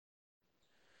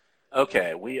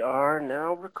Okay, we are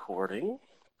now recording.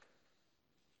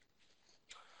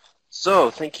 So,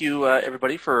 thank you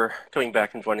everybody for coming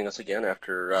back and joining us again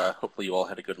after hopefully you all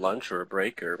had a good lunch or a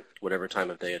break or whatever time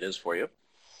of day it is for you,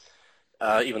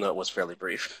 even though it was fairly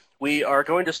brief. We are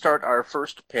going to start our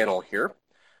first panel here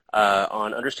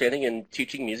on understanding and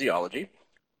teaching museology.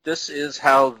 This is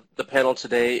how the panel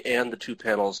today and the two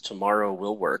panels tomorrow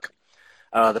will work.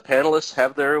 The panelists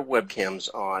have their webcams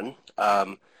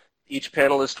on. Each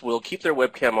panelist will keep their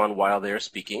webcam on while they're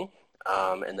speaking,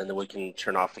 and then we can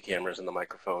turn off the cameras and the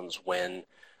microphones when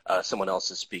someone else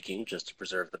is speaking, just to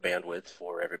preserve the bandwidth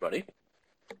for everybody.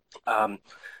 The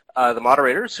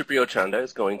moderator, Supriyo Chanda,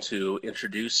 is going to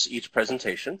introduce each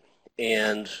presentation,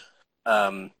 and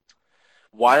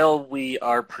while we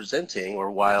are presenting,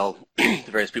 or while the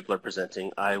various people are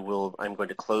presenting, I'm going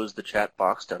to close the chat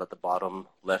box down at the bottom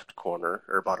left corner,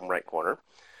 or bottom right corner.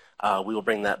 We will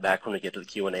bring that back when we get to the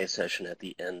Q&A session at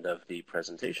the end of the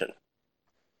presentation.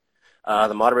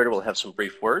 The moderator will have some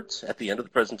brief words at the end of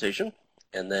the presentation,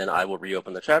 and then I will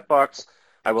reopen the chat box.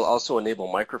 I will also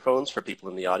enable microphones for people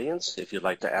in the audience if you'd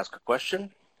like to ask a question.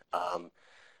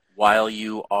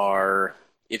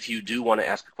 If you do want to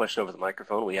ask a question over the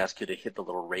microphone, we ask you to hit the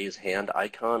little raise hand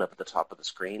icon up at the top of the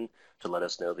screen to let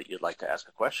us know that you'd like to ask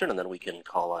a question, and then we can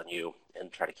call on you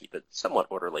and try to keep it somewhat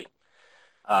orderly.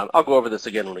 I'll go over this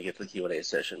again when we get to the Q&A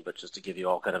session, but just to give you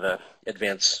all kind of an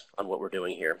advance on what we're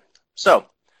doing here. So,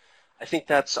 I think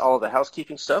that's all of the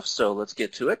housekeeping stuff, so let's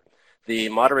get to it. The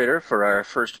moderator for our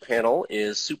first panel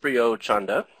is Supriyo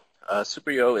Chanda.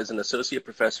 Supriyo is an associate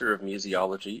professor of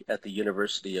museology at the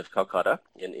University of Calcutta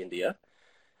in India.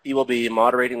 He will be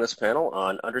moderating this panel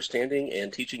on understanding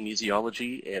and teaching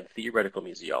museology and theoretical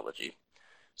museology.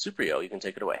 Supriyo, you can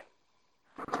take it away.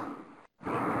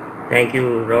 Thank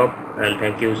you, Rob, and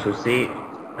thank you, Susie.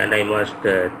 And I must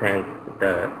thank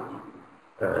the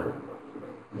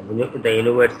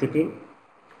university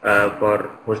for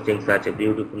hosting such a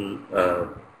beautiful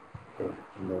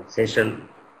session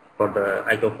for the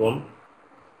ICOFOAM.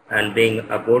 And being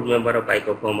a board member of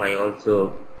ICOFOAM, I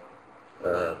also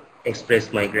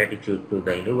express my gratitude to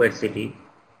the university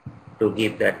to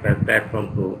give that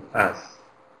platform to us.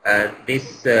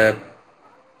 This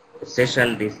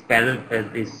session, this panel,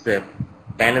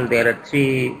 there are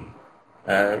three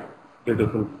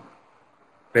beautiful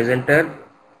presenters.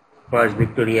 First,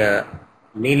 Victoria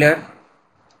Miller.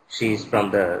 She is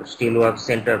from the Steelworks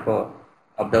Center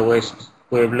of the West,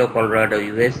 Pueblo, Colorado,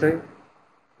 USA.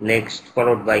 Next,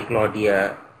 followed by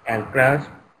Claudia Ancras.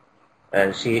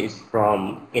 She is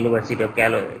from University of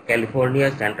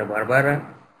California, Santa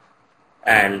Barbara.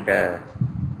 And the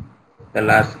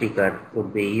last speaker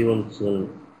would be Yoon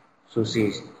Sun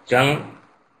Susie Chung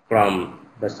from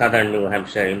the Southern New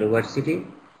Hampshire University,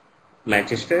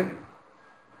 Manchester.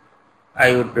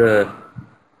 I would,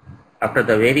 after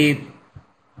the very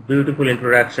beautiful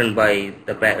introduction by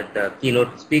the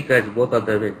keynote speakers, both of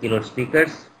the keynote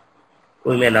speakers,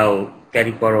 we may now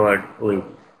carry forward with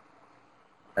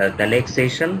the next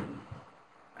session.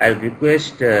 I would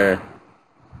request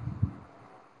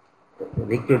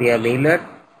Victoria Miller.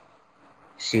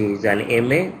 She is an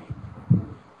MA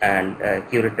and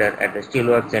curator at the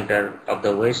Steelworks Center of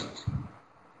the West,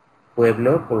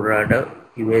 Pueblo, Colorado,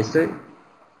 USA.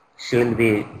 She will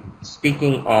be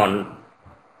speaking on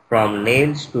From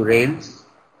Nails to Rails,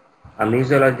 a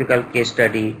museological case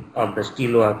study of the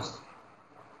Steelworks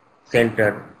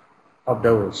Center of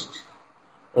the West.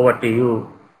 Over to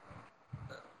you,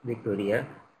 Victoria.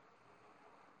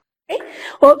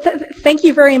 Well, thank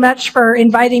you very much for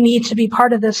inviting me to be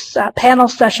part of this panel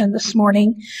session this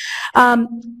morning.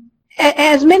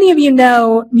 As many of you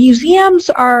know, museums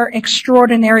are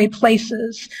extraordinary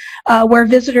places where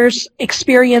visitors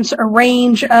experience a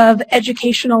range of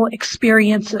educational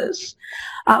experiences.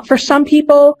 For some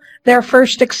people, their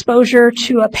first exposure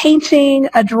to a painting,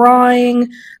 a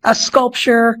drawing, a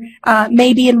sculpture,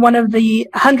 may be in one of the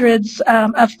hundreds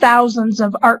of thousands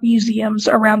of art museums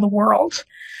around the world.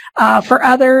 For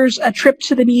others, a trip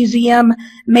to the museum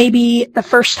may be the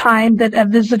first time that a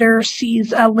visitor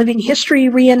sees a living history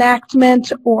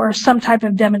reenactment or some type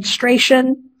of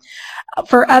demonstration.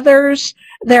 For others,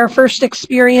 their first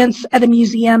experience at a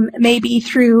museum may be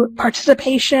through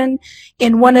participation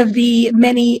in one of the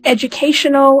many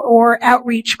educational or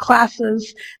outreach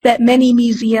classes that many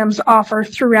museums offer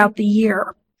throughout the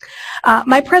year.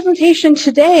 My presentation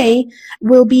today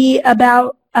will be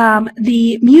about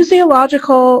the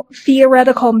museological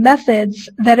theoretical methods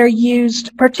that are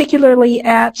used particularly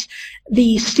at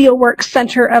the Steelworks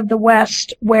Center of the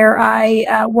West, where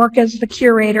I work as the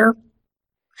curator.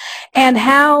 and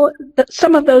how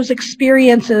some of those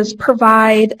experiences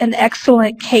provide an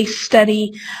excellent case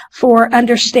study for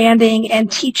understanding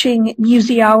and teaching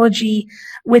museology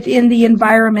within the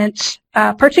environment,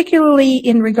 particularly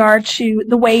in regard to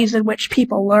the ways in which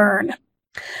people learn.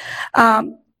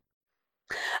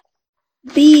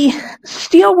 The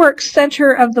Steelworks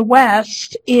Center of the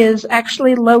West is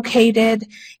actually located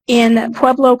in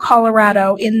Pueblo,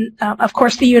 Colorado, in, of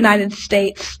course, the United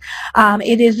States.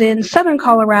 It is in southern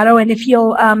Colorado, and if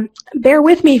you'll bear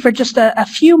with me for just a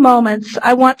few moments,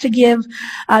 I want to give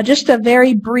just a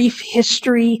very brief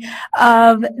history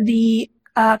of the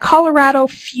Colorado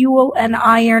Fuel and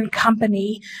Iron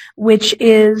Company, which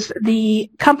is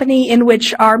the company in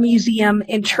which our museum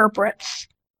interprets.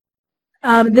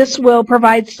 This will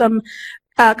provide some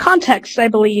context, I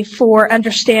believe, for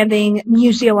understanding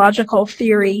museological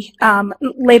theory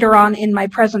later on in my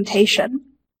presentation.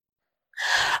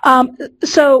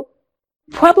 So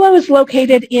Pueblo is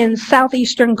located in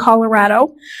southeastern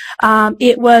Colorado.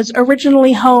 It was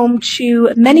originally home to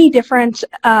many different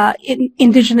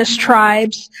indigenous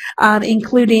tribes,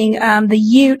 including the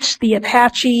Ute, the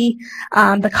Apache,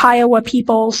 the Kiowa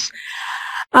peoples.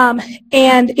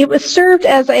 And it was served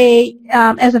as a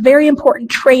very important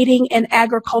trading and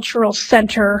agricultural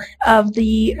center of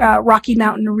the Rocky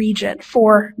Mountain region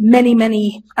for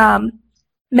many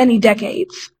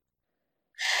decades.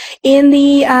 In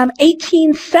the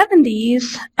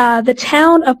 1870s, the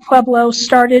town of Pueblo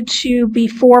started to be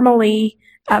formally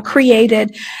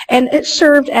created, and it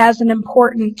served as an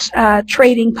important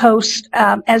trading post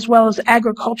as well as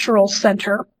agricultural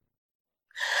center.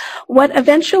 What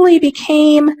eventually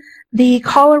became the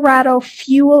Colorado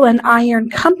Fuel and Iron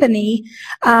Company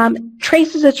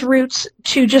traces its roots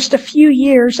to just a few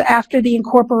years after the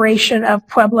incorporation of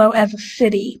Pueblo as a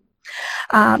city.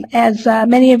 As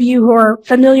many of you who are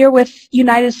familiar with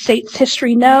United States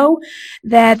history know,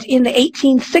 that in the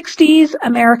 1860s,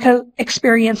 America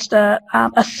experienced a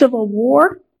civil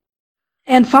war.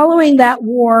 And following that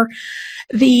war,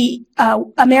 the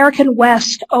American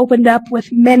West opened up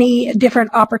with many different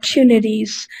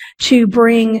opportunities to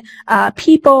bring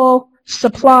people,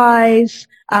 supplies,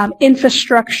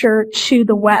 infrastructure to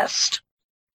the West.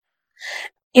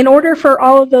 In order for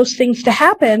all of those things to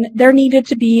happen, there needed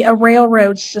to be a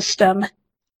railroad system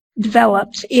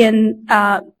developed in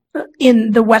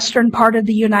the western part of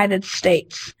the United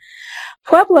States.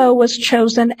 Pueblo was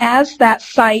chosen as that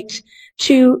site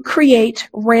to create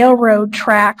railroad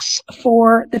tracks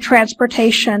for the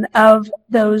transportation of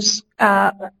those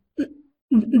that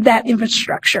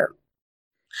infrastructure.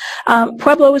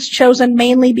 Pueblo was chosen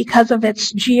mainly because of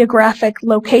its geographic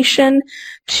location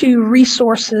to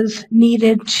resources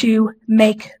needed to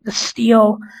make the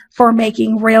steel for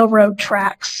making railroad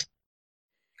tracks.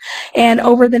 And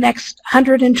over the next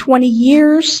 120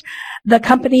 years, the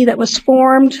company that was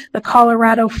formed, the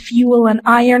Colorado Fuel and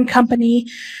Iron Company,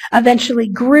 eventually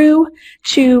grew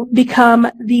to become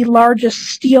the largest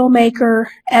steel maker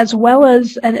as well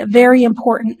as a very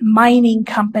important mining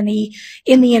company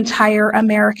in the entire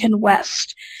American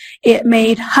West. It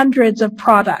made hundreds of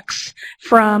products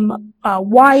from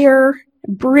wire,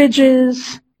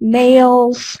 bridges,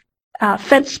 nails,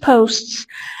 fence posts,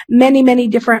 many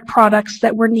different products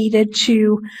that were needed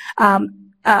to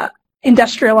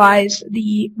industrialize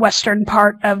the western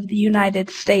part of the United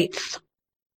States.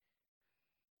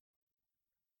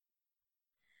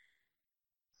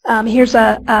 Here's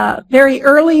a very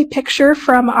early picture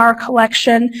from our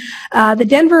collection. The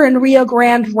Denver and Rio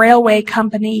Grande Railway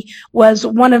Company was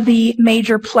one of the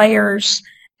major players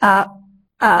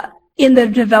in the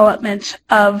development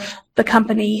of the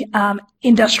company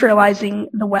industrializing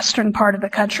the western part of the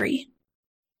country.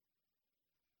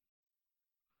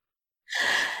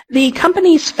 The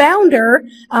company's founder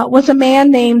was a man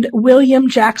named William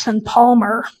Jackson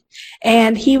Palmer,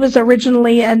 and he was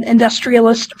originally an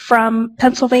industrialist from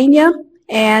Pennsylvania,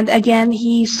 and again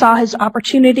he saw his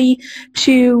opportunity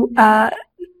to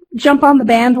jump on the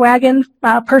bandwagon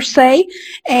per se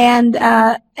and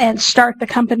start the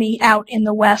company out in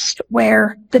the West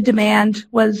where the demand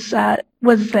was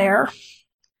there.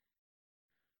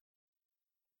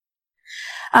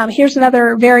 Here's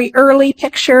another very early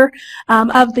picture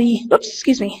of the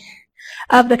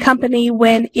company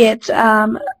when it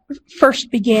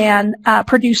first began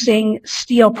producing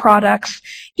steel products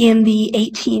in the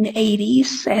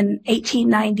 1880s and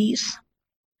 1890s.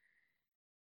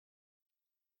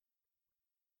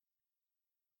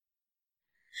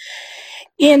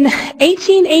 In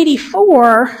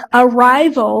 1884, a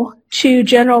rival to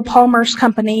General Palmer's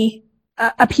company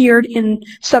appeared in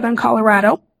southern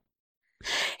Colorado.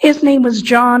 His name was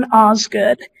John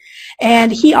Osgood,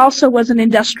 And he also was an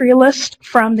industrialist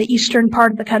from the eastern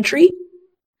part of the country.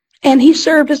 And he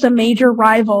served as a major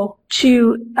rival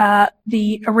to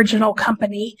the original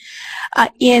company.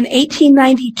 In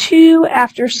 1892,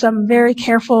 after some very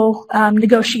careful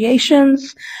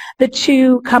negotiations, the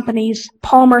two companies,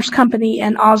 Palmer's Company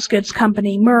and Osgood's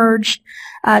Company, merged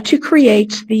to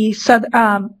create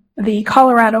the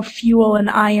Colorado Fuel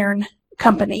and Iron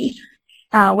Company,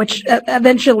 which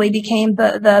eventually became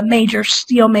the major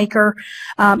steel maker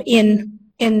in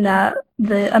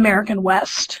the American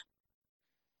West.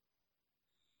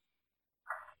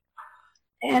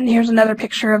 And here's another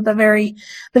picture of the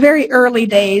very early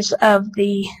days of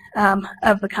the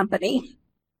company.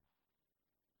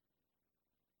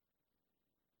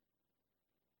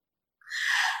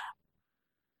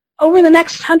 Over the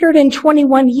next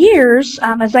 121 years,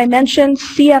 as I mentioned,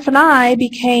 CF&I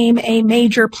became a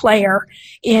major player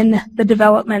in the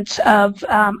development of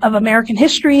American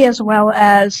history, as well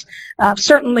as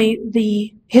certainly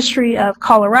the history of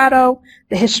Colorado,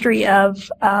 the history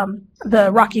of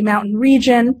the Rocky Mountain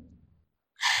region.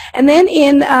 And then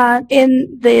in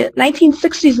the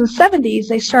 1960s and 70s,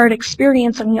 they started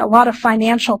experiencing a lot of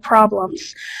financial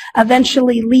problems,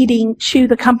 eventually leading to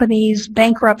the company's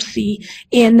bankruptcy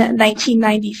in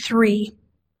 1993.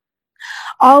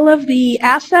 All of the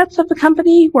assets of the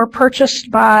company were purchased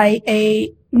by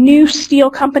a new steel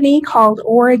company called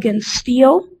Oregon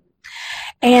Steel.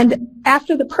 And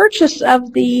after the purchase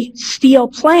of the steel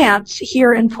plants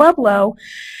here in Pueblo,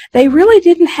 they really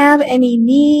didn't have any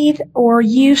need or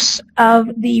use of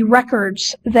the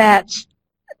records that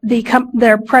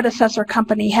their predecessor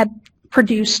company had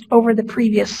produced over the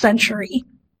previous century.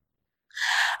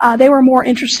 They were more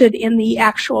interested in the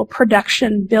actual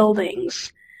production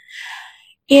buildings.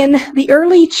 In the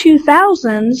early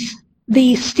 2000s,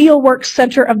 the Steelworks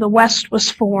Center of the West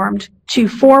was formed to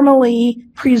formally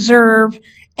preserve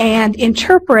and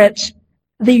interpret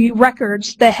the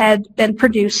records that had been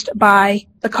produced by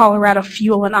the Colorado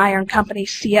Fuel and Iron Company,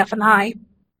 CF&I.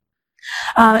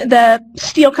 The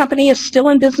steel company is still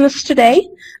in business today.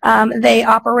 They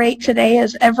operate today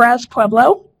as Evraz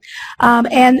Pueblo.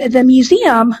 And the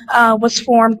museum was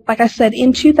formed, like I said,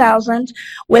 in 2000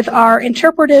 with our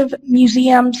Interpretive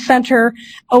Museum Center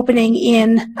opening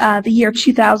in the year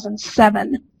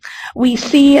 2007. We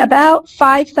see about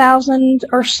 5,000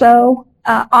 or so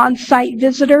on-site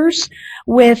visitors,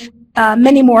 with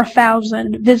many more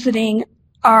thousand visiting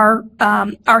our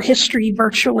history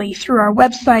virtually through our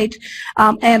website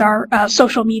and our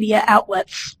social media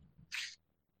outlets.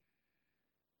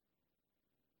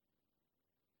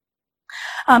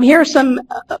 Here are some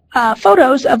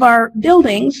photos of our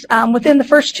buildings. Within the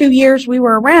first 2 years we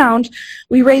were around,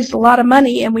 we raised a lot of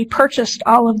money and we purchased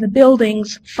all of the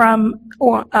buildings from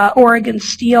Oregon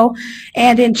Steel.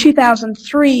 And in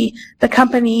 2003, the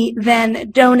company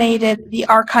then donated the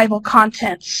archival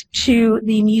contents to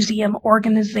the museum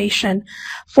organization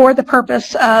for the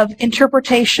purpose of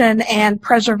interpretation and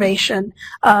preservation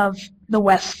of the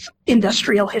West's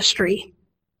industrial history.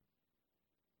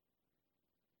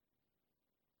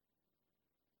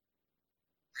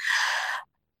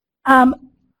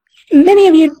 Many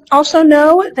of you also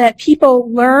know that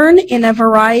people learn in a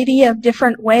variety of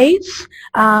different ways.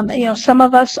 Some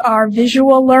of us are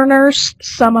visual learners,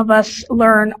 some of us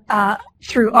learn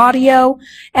through audio,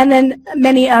 and then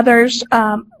many others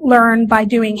learn by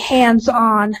doing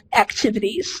hands-on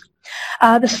activities.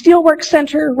 The Steelworks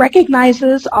Center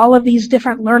recognizes all of these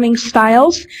different learning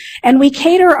styles, and we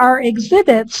cater our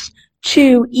exhibits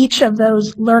to each of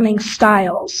those learning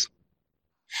styles.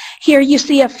 Here you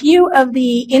see a few of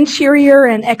the interior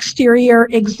and exterior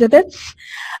exhibits.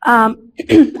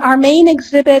 Our main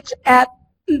exhibit at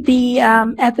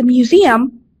the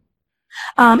museum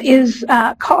is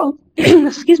called,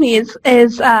 excuse me,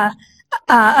 is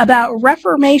about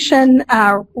Reformation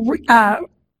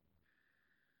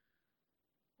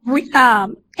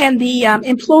and the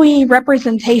employee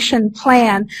representation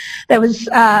plan. That was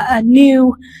a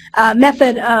new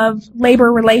method of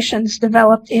labor relations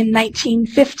developed in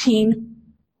 1915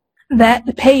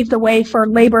 that paved the way for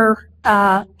labor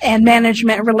and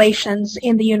management relations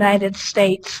in the United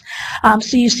States.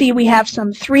 So you see we have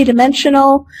some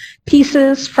three-dimensional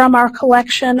pieces from our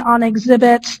collection on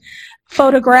exhibit,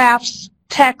 photographs,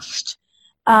 text.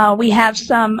 We have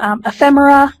some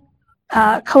ephemera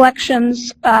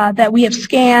collections that we have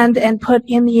scanned and put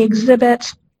in the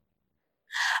exhibit.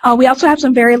 We also have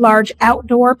some very large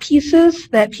outdoor pieces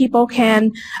that people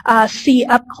can see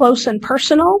up close and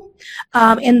personal.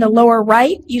 In the lower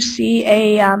right, you see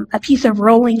a piece of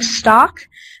rolling stock.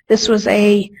 This was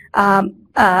a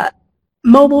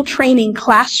mobile training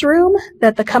classroom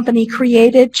that the company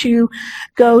created to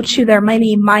go to their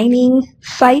many mining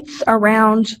sites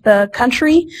around the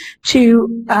country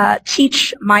to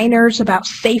teach miners about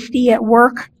safety at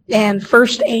work and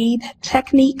first aid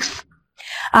techniques.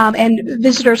 And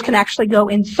visitors can actually go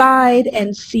inside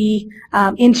and see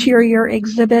interior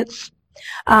exhibits.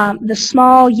 The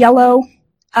small yellow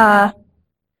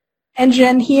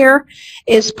engine here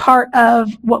is part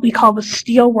of what we call the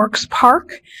Steelworks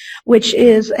Park, which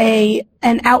is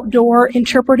an outdoor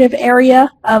interpretive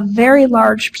area of very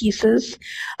large pieces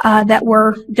that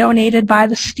were donated by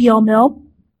the steel mill.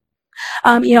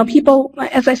 People,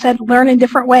 as I said, learn in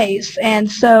different ways. And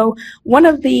so one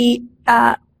of the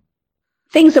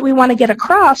things that we want to get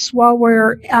across while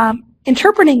we're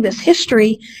interpreting this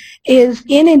history is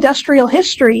in industrial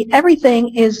history,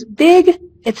 everything is big,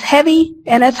 it's heavy,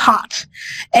 and it's hot.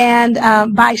 And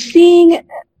by seeing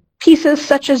pieces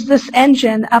such as this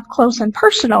engine up close and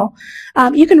personal,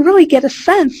 you can really get a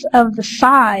sense of the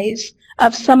size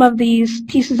of some of these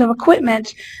pieces of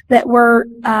equipment that were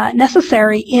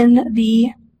necessary in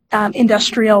the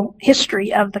industrial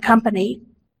history of the company.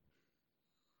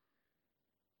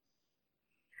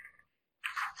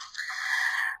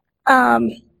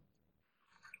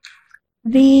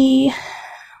 The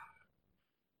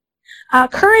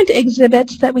current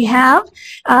exhibits that we have,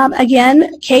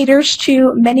 again, caters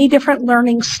to many different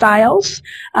learning styles.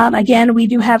 Again, we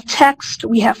do have text,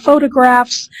 we have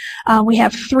photographs, we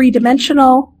have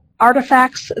three-dimensional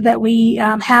artifacts that we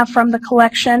have from the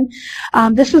collection.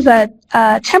 This is a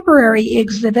temporary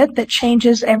exhibit that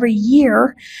changes every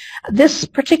year. This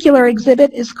particular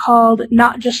exhibit is called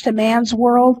Not Just a Man's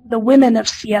World, The Women of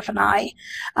CF&I.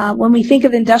 When we think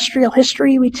of industrial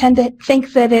history, we tend to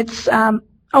think that it's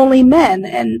only men,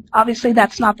 and obviously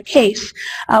that's not the case.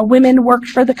 Women worked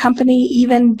for the company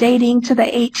even dating to the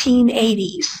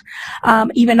 1880s,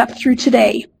 even up through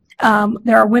today.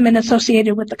 There are women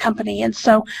associated with the company, and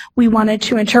so we wanted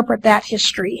to interpret that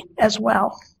history as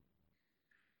well.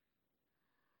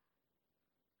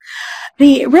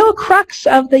 The real crux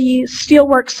of the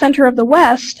Steelworks Center of the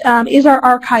West is our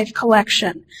archive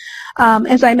collection.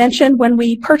 As I mentioned, when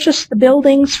we purchased the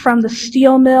buildings from the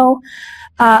steel mill,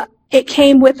 it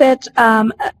came with it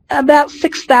about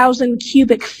 6,000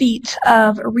 cubic feet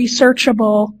of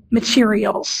researchable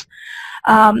materials.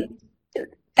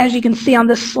 As you can see on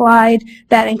this slide,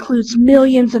 that includes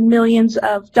millions and millions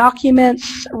of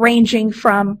documents ranging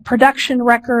from production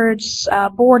records,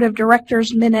 board of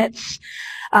directors minutes,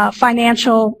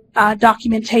 financial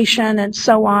documentation, and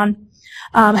so on.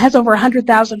 Has over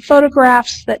 100,000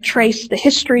 photographs that trace the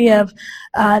history of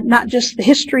not just the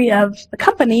history of the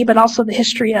company, but also the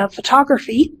history of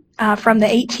photography from the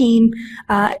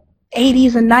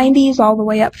 1880s and 90s all the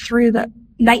way up through the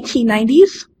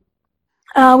 1990s.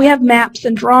 We have maps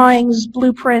and drawings,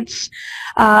 blueprints,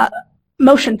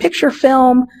 motion picture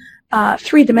film,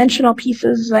 three-dimensional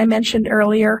pieces, as I mentioned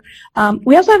earlier.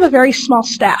 We also have a very small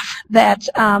staff that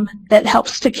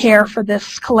helps to care for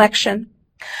this collection.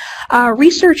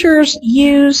 Researchers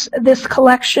use this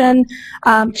collection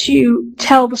to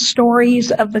tell the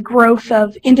stories of the growth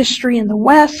of industry in the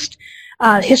West,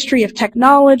 history of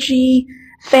technology,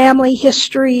 family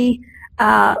history,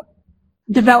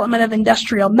 development of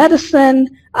industrial medicine,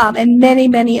 and many,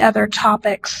 many other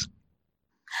topics.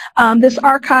 This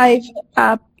archive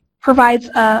provides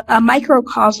a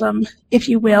microcosm, if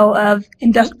you will, of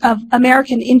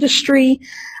American industry,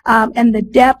 and the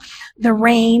depth, the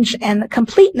range, and the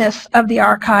completeness of the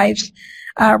archives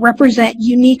represent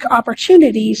unique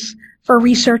opportunities for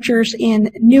researchers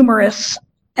in numerous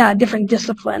different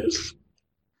disciplines.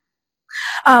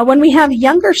 When we have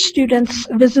younger students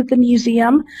visit the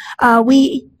museum,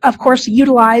 we, of course,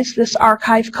 utilize this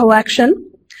archive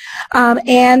collection.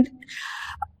 And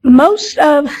most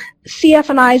of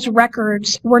CF&I's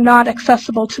records were not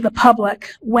accessible to the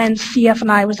public when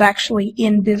CF&I was actually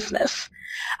in business.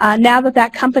 Now that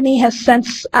that company has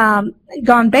since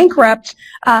gone bankrupt,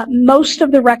 most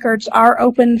of the records are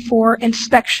open for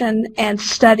inspection and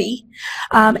study.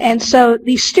 And so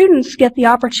these students get the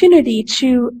opportunity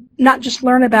to not just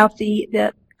learn about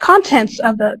the contents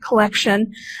of the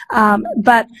collection,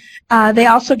 but they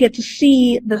also get to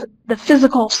see the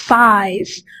physical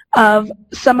size of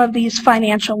some of these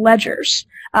financial ledgers,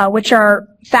 which are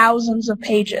thousands of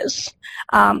pages.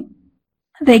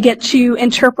 They get to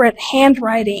interpret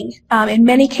handwriting. In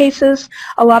many cases,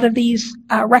 a lot of these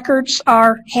records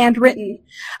are handwritten,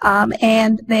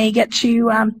 and they get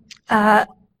to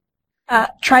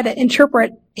try to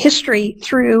interpret history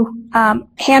through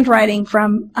handwriting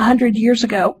from 100 years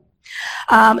ago.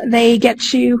 They get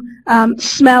to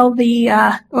smell the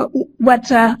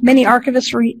what many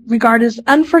archivists regard as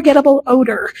unforgettable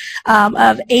odor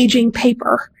of aging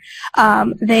paper.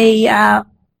 They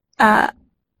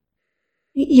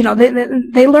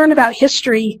learn about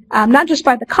history not just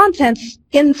by the contents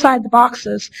inside the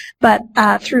boxes, but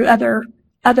through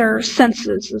other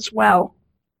senses as well.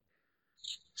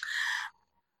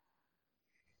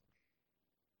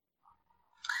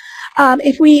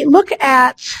 If we look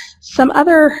at some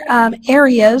other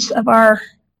areas of our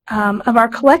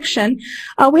collection,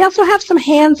 we also have some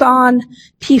hands-on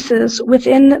pieces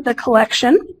within the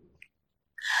collection.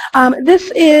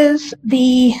 This is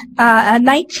the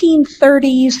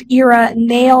 1930s era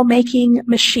nail-making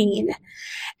machine.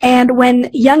 And when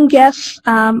young guests,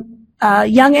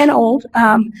 young and old,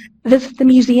 visit the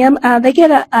museum, they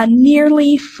get a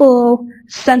nearly full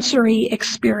sensory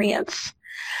experience.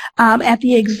 At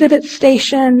the exhibit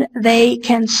station, they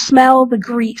can smell the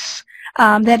grease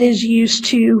that is used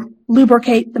to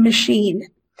lubricate the machine.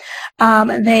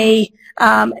 They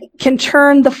can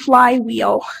turn the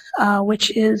flywheel,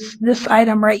 which is this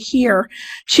item right here,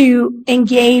 to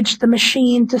engage the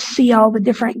machine to see all the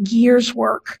different gears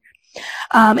work.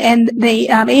 And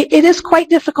it is quite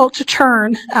difficult to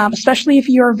turn, especially if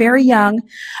you're very young,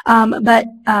 but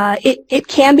it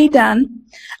can be done.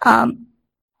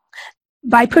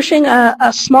 By pushing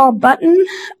a small button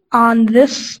on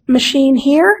this machine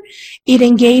here, it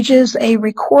engages a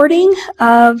recording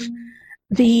of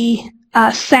the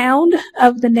sound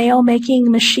of the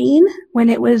nail-making machine when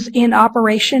it was in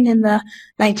operation in the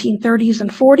 1930s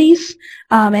and 40s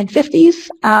and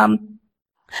 50s,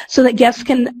 so that guests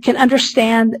can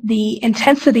understand the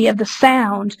intensity of the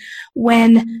sound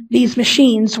when these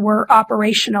machines were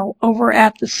operational over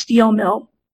at the steel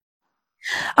mill.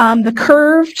 The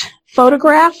curved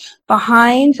photograph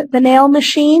behind the nail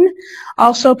machine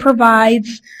also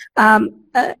provides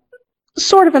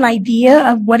sort of an idea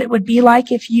of what it would be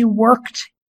like if you worked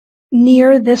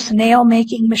near this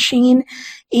nail-making machine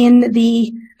in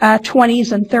the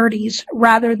 20s and 30s,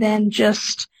 rather than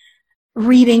just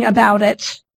reading about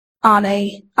it on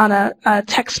a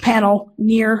text panel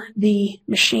near the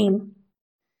machine.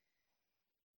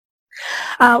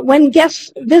 When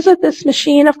guests visit this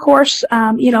machine, of course,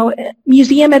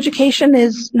 museum education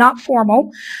is not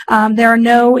formal. There are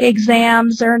no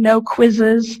exams, there are no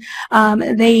quizzes.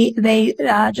 They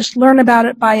just learn about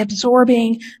it by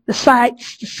absorbing the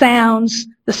sights, the sounds,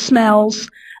 the smells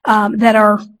that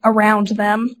are around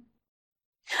them.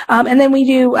 And then we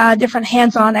do different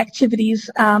hands-on activities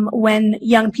when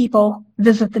young people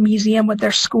visit the museum with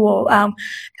their school.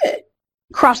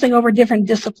 Crossing over different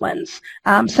disciplines,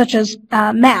 such as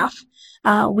math.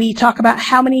 We talk about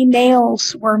how many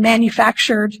nails were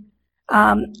manufactured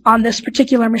on this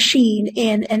particular machine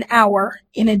in an hour,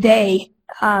 in a day,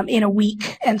 in a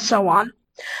week, and so on.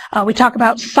 We talk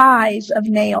about size of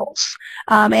nails,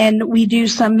 and we do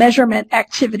some measurement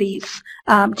activities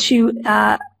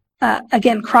to,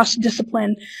 again,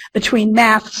 cross-discipline between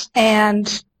maths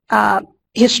and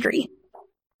history.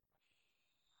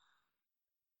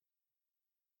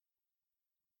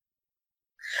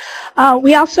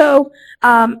 We also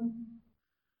have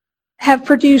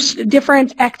produced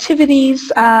different activities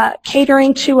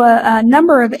catering to a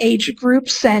number of age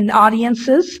groups and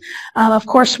audiences. Of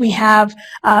course, we have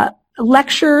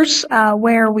lectures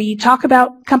where we talk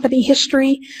about company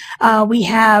history. We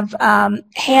have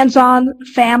hands-on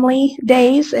family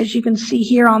days, as you can see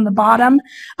here on the bottom.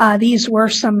 These were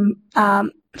some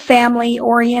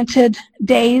family-oriented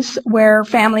days where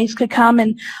families could come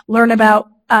and learn about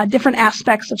different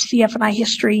aspects of CF&I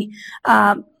history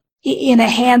in a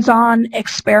hands-on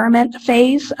experiment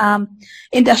phase.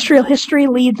 Industrial history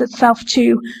leads itself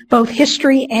to both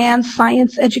history and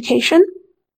science education.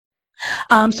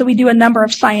 So we do a number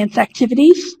of science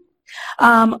activities.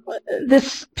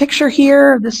 This picture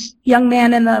here, this young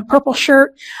man in the purple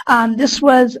shirt, this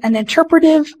was an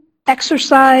interpretive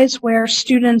exercise where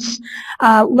students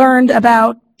learned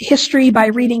about history by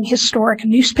reading historic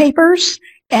newspapers,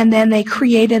 and then they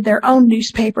created their own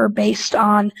newspaper based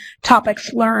on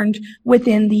topics learned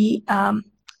within the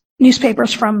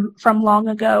newspapers from long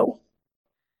ago.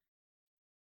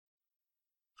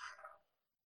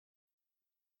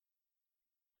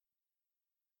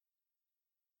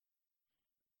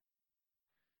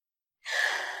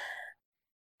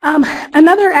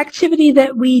 Another activity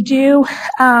that we do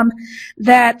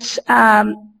that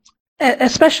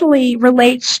especially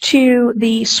relates to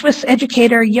the Swiss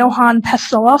educator Johann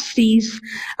Pestalozzi's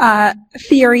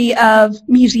theory of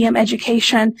museum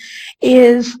education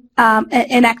is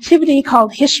an activity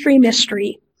called History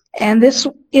Mystery. And this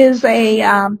is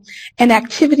an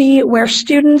activity where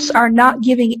students are not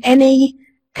giving any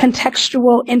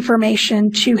contextual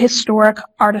information to historic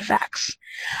artifacts.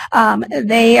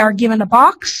 They are given a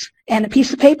box and a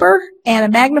piece of paper and a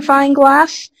magnifying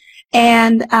glass,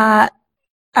 and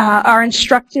are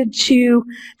instructed to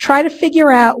try to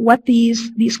figure out what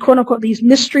these quote unquote these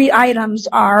mystery items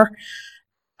are,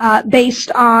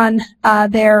 based on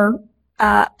their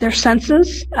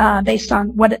senses, based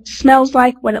on what it smells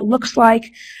like, what it looks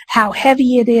like, how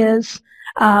heavy it is,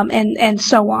 and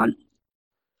so on.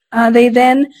 They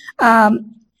then,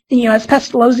 as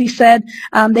Pestalozzi said,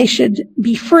 they should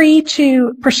be free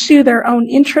to pursue their own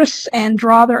interests and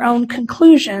draw their own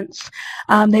conclusions.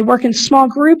 They work in small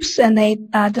groups and they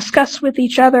discuss with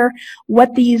each other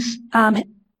what these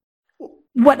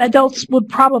what adults would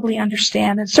probably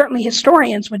understand, and certainly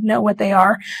historians would know what they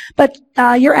are, but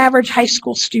your average high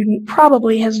school student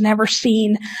probably has never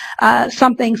seen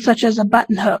something such as a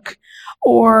button hook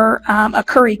or a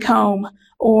curry comb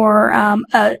or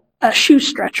a shoe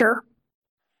stretcher.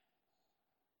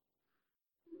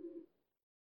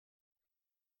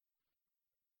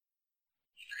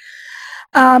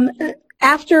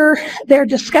 After their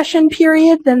discussion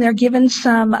period, then they're given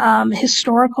some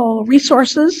historical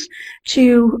resources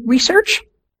to research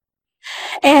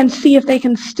and see if they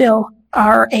can still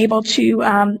are able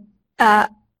to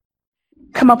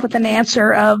come up with an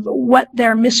answer of what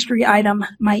their mystery item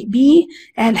might be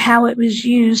and how it was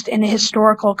used in a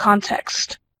historical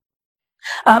context.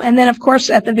 And then, of course,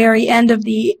 at the very end of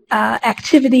the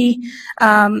activity,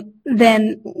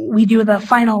 then we do the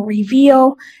final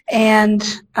reveal, and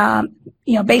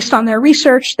based on their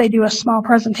research, they do a small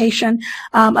presentation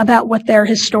about what their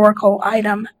historical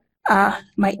item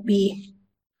might be.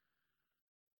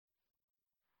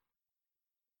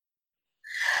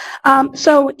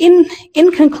 So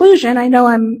in conclusion, I know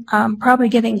I'm probably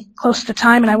getting close to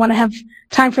time, and I want to have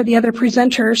time for the other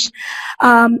presenters.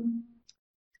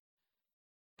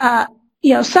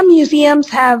 Some museums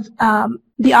have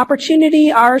the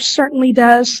opportunity, ours certainly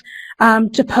does,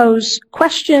 to pose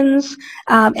questions,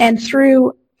 and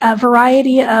through a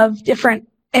variety of different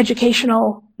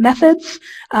educational methods,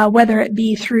 whether it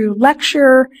be through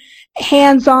lecture,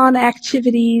 hands-on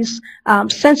activities,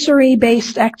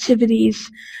 sensory-based activities,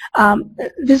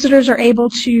 visitors are able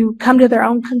to come to their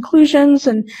own conclusions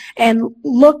and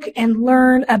look and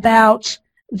learn about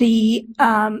the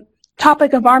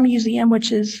topic of our museum,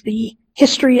 which is the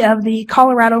history of the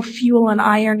Colorado Fuel and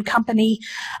Iron Company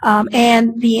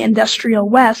and the Industrial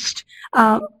West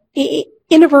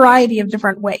in a variety of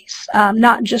different ways,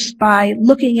 not just by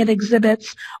looking at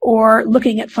exhibits or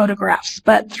looking at photographs,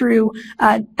 but through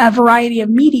a variety of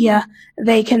media,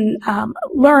 they can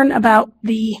learn about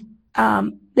the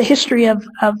history of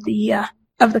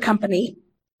the company.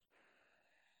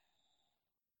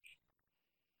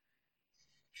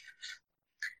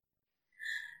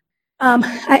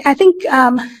 I think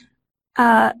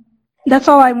that's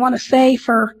all I want to say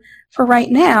for right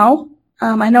now.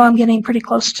 I know I'm getting pretty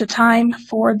close to time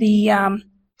for the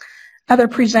other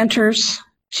presenters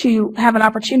to have an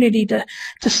opportunity to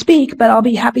speak, but I'll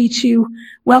be happy to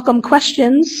welcome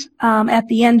questions at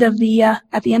the end of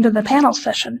the panel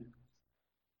session.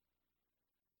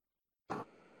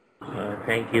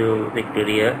 Thank you,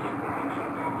 Victoria.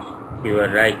 You are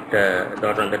right,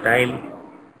 dot on the time.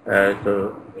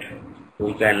 So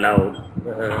we can now,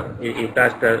 you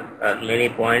touched many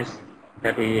points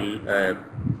that we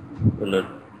will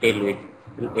deal with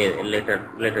a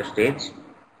later stage.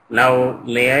 Now,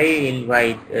 may I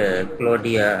invite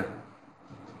Claudia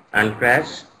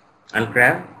Ancraft.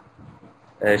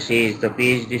 She is the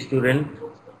PhD student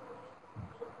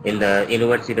in the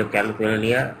University of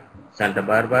California, Santa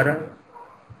Barbara,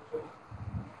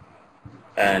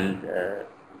 and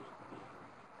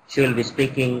she will be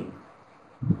speaking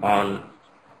on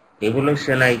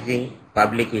evolutionizing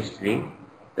public history,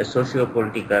 the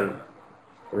socio-political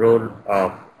role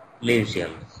of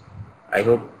museums. I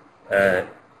hope her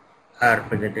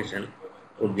presentation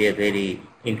would be a very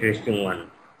interesting one.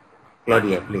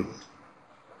 Claudia, please.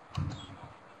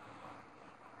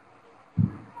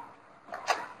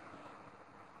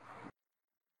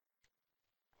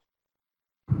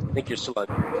 Thank you so much.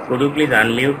 Could you please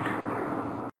unmute?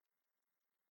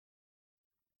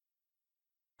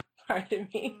 Pardon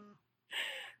me.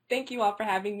 Thank you all for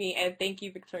having me, and thank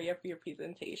you, Victoria, for your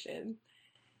presentation.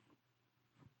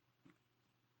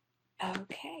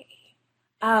 Okay.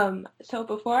 So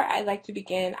before I'd like to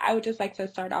begin, I would just like to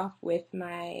start off with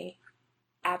my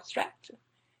abstract.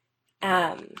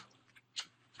 So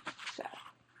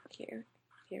here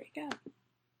we go.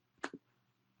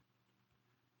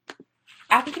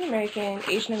 African American,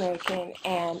 Asian American,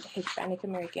 and Hispanic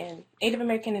American, Native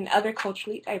American, and other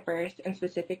culturally diverse and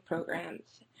specific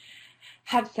programs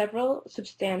have several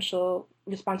substantial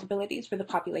responsibilities for the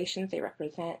populations they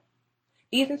represent.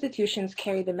 These institutions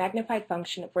carry the magnified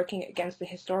function of working against the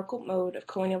historical mode of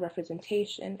colonial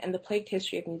representation and the plagued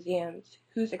history of museums,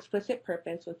 whose explicit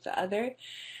purpose was to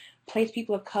place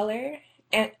people of color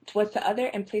and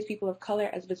place people of color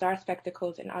as bizarre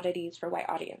spectacles and oddities for white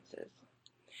audiences.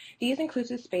 These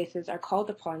inclusive spaces are called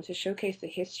upon to showcase the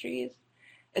histories,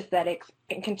 aesthetics,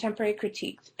 and contemporary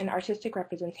critiques and artistic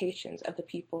representations of the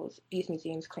peoples these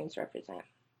museums claim to represent.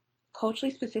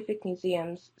 Culturally specific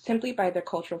museums, simply by their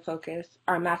cultural focus,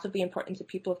 are massively important to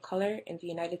people of color in the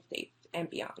United States and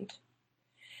beyond.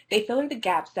 They fill in the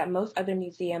gaps that most other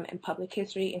museum and public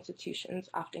history institutions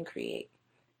often create.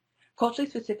 Culturally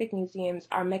specific museums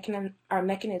are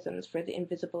mechanisms for the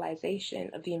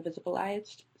invisibilization of the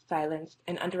invisibilized, silenced,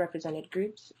 and underrepresented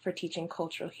groups, for teaching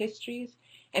cultural histories,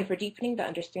 and for deepening the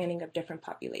understanding of different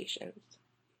populations.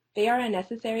 They are a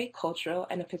necessary cultural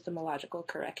and epistemological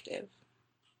corrective.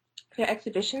 Their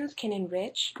exhibitions can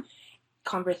enrich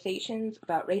conversations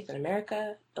about race in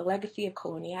America, the legacy of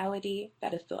coloniality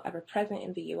that is still ever present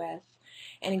in the U.S.,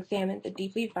 and examine the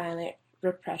deeply violent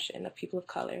repression of people of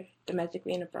color,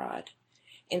 domestically and abroad,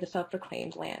 in the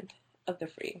self-proclaimed land of the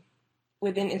free,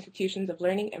 within institutions of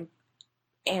learning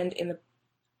and in the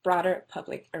broader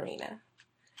public arena.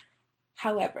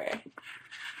 However,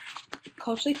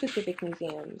 culturally specific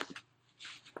museums,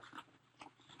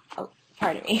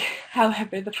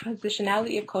 However, the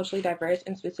positionality of culturally diverse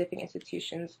and specific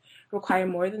institutions require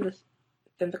more than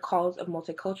the calls of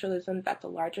multiculturalism that the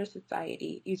larger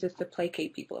society uses to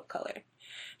placate people of color.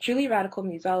 Truly radical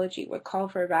museology would call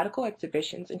for radical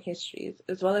exhibitions and histories,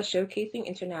 as well as showcasing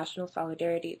international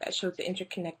solidarity that shows the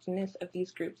interconnectedness of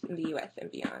these groups in the U.S. and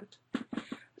beyond.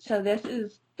 So this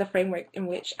is the framework in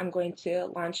which I'm going to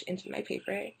launch into my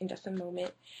paper in just a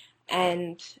moment,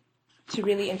 and to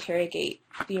really interrogate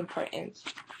the importance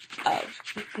of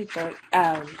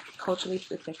culturally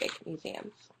specific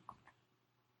museums.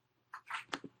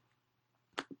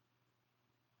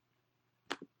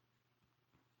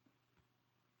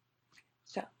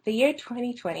 So, the year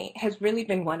 2020 has really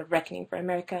been one of reckoning for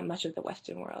America and much of the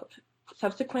Western world.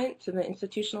 Subsequent to the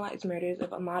institutionalized murders of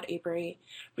Ahmaud Arbery,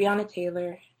 Breonna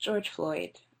Taylor, George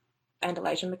Floyd, and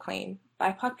Elijah McClain,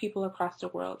 BIPOC people across the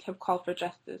world have called for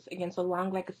justice against the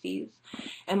long legacies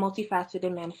and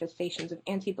multifaceted manifestations of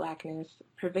anti-Blackness,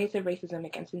 pervasive racism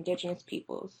against indigenous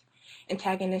peoples,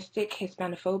 antagonistic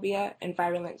Hispanophobia, and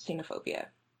virulent xenophobia.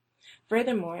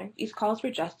 Furthermore, these calls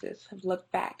for justice have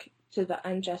looked back to the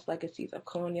unjust legacies of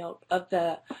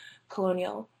the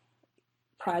colonial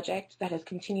project that has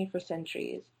continued for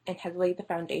centuries and has laid the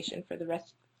foundation for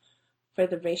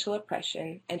the racial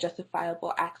oppression and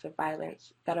justifiable acts of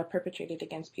violence that are perpetrated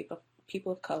against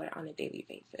people of color on a daily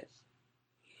basis.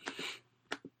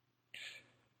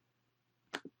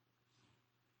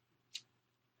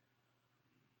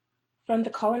 From the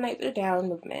Colonizer Down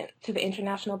movement to the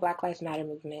International Black Lives Matter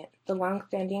movement, the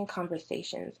long-standing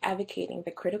conversations advocating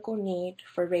the critical need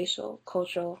for racial,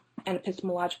 cultural, and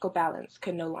epistemological balance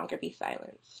could no longer be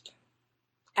silenced.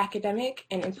 Academic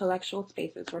and intellectual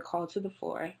spaces were called to the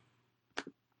fore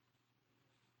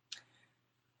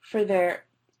for their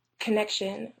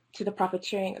connection to the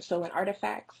profiteering of stolen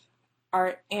artifacts,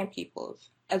 art, and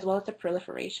peoples, as well as the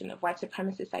proliferation of white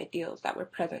supremacist ideals that were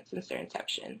present since their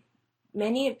inception.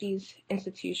 Many of these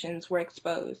institutions were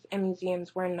exposed, and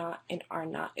museums were not and are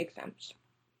not exempt.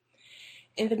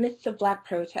 In the midst of Black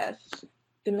protests,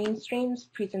 the mainstream's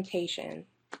presentation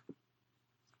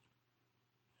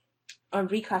on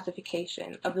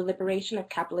reclassification of the liberation of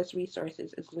capitalist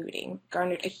resources as looting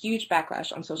garnered a huge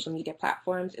backlash on social media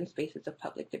platforms and spaces of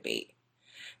public debate.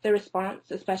 The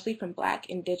response, especially from Black,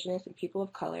 Indigenous, and people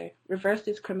of color, reversed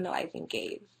this criminalizing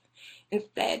gaze.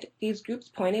 Instead, these groups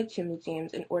pointed to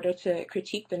museums in order to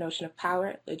critique the notion of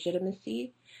power,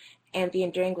 legitimacy, and the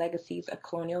enduring legacies of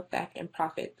colonial theft and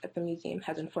profit that the museum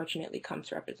has unfortunately come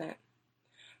to represent.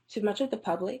 To much of the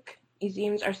public,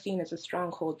 museums are seen as a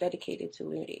stronghold dedicated to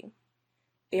looting.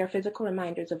 They are physical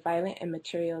reminders of violent and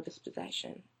material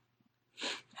dispossession.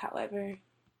 Moreover,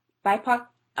 BIPOC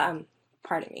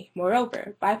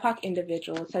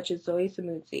individuals such as Zoe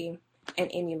Samudzi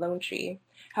and Amy Lone Tree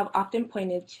have often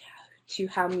pointed to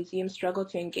how museums struggle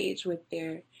to engage with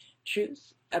their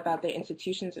truths about their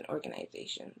institutions and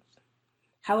organizations.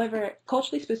 However,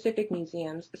 culturally specific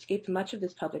museums escape much of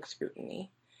this public scrutiny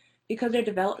because their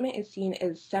development is seen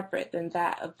as separate than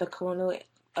that of the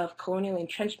colonially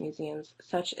entrenched museums,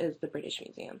 such as the British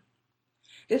Museum.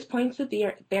 This points to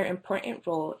their important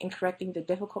role in correcting the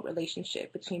difficult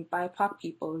relationship between BIPOC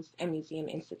peoples and museum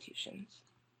institutions.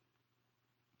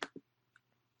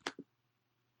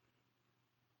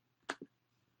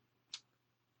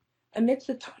 Amidst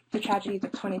the tragedies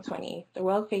of 2020, the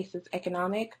world faces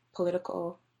economic,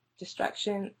 political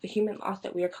destruction, the human loss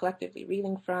that we are collectively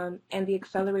reeling from, and the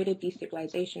accelerated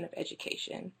destabilization of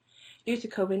education. Due to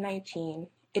COVID-19,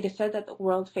 it is said that the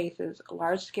world faces a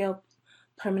large-scale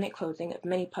permanent closing of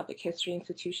many public history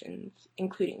institutions,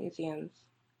 including museums.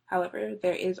 However,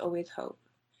 there is always hope.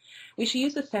 We should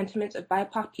use the sentiments of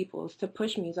BIPOC peoples to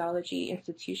push museology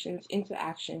institutions into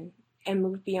action and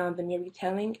move beyond the mere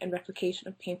retelling and replication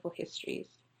of painful histories.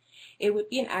 It would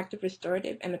be an act of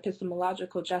restorative and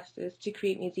epistemological justice to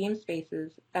create museum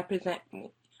spaces that present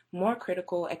more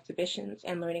critical exhibitions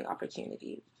and learning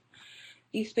opportunities.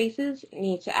 These spaces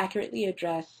need to accurately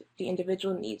address the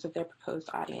individual needs of their proposed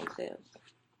audiences.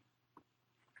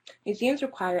 Museums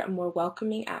require a more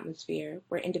welcoming atmosphere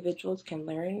where individuals can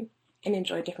learn and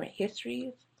enjoy different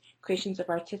histories, creations of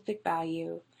artistic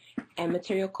value, and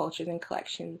material cultures and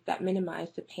collections that minimize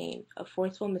the pain of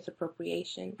forceful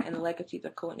misappropriation and the legacies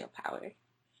of colonial power.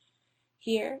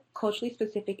 Here, culturally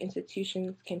specific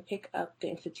institutions can pick up the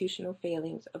institutional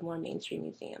failings of more mainstream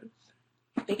museums.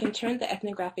 They can turn the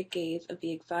ethnographic gaze of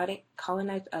the exotic,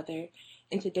 colonized other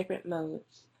into different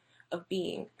modes of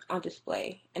being on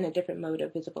display and a different mode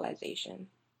of visibilization.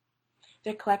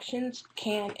 Their collections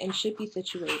can and should be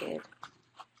situated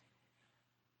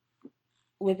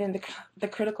within the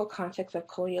critical context of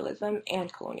colonialism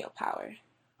and colonial power.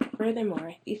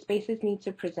 Furthermore, these spaces need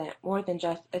to present more than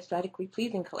just aesthetically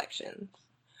pleasing collections.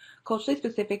 Culturally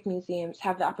specific museums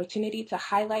have the opportunity to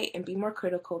highlight and be more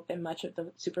critical than much of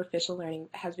the superficial learning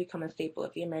that has become a staple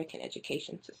of the American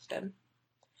education system.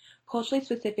 Culturally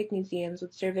specific museums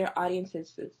would serve their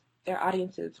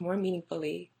audiences more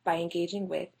meaningfully by engaging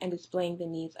with and displaying the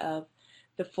needs of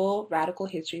the full radical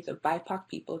histories of BIPOC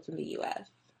peoples in the U.S.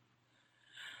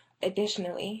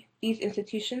 Additionally, these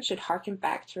institutions should harken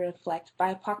back to reflect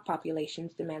BIPOC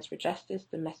populations' demands for justice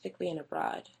domestically and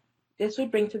abroad. This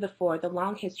would bring to the fore the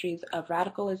long histories of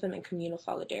radicalism and communal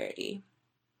solidarity.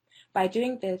 By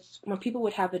doing this, more people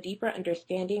would have a deeper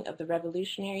understanding of the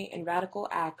revolutionary and radical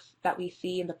acts that we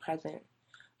see in the present,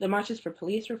 the marches for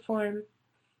police reform,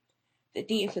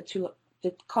 the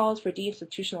calls for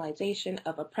deinstitutionalization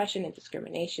of oppression and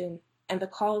discrimination, and the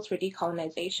calls for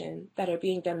decolonization that are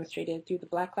being demonstrated through the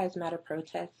Black Lives Matter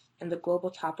protests and the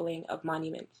global toppling of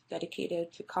monuments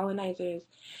dedicated to colonizers,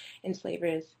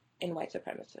 enslavers, and white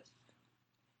supremacists.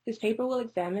 This paper will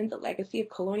examine the legacy of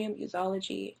colonial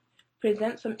museology,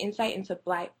 present some insight into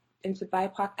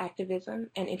BIPOC activism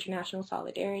and international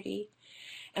solidarity,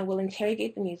 and will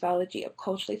interrogate the museology of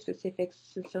culturally specific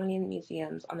Smithsonian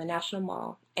museums on the National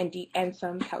Mall and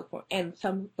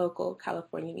some local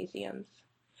California museums.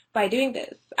 By doing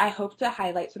this, I hope to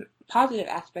highlight some positive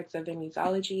aspects of their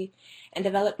museology and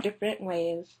develop different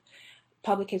ways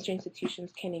public history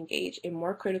institutions can engage in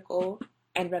more critical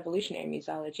and revolutionary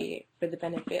museology for the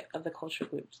benefit of the cultural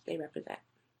groups they represent.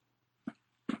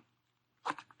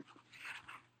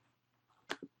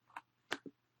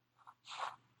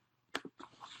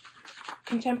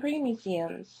 Contemporary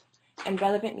museums and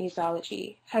relevant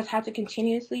museology has had to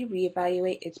continuously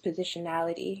reevaluate its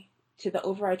positionality to the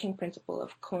overarching principle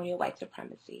of colonial white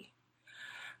supremacy.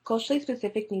 Culturally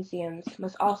specific museums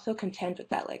must also contend with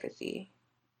that legacy.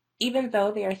 Even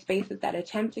though they are spaces that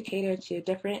attempt to cater to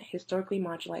different historically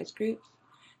marginalized groups,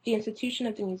 the institution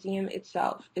of the museum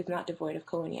itself is not devoid of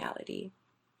coloniality.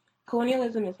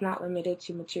 Colonialism is not limited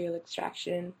to material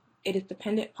extraction. It is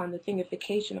dependent upon the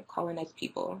thingification of colonized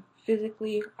people,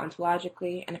 physically,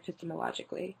 ontologically, and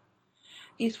epistemologically.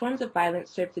 These forms of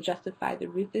violence serve to justify the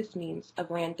ruthless means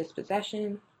of land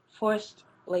dispossession, forced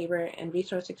labor and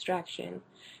resource extraction,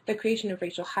 the creation of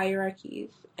racial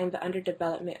hierarchies, and the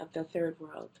underdevelopment of the Third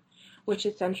World, which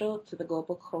is central to the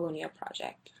global colonial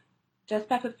project. Just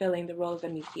by fulfilling the role of a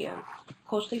museum,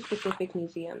 culturally specific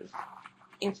museums,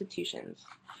 institutions,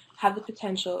 have the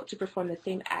potential to perform the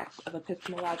same acts of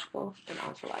epistemological and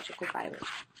ontological violence.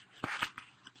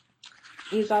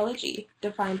 Museology,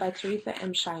 defined by Teresa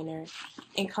M. Scheiner,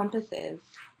 encompasses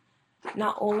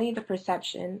not only the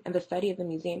perception and the study of the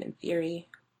museum in theory,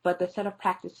 but the set of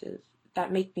practices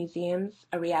that make museums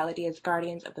a reality as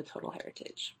guardians of the total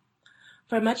heritage.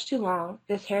 For much too long,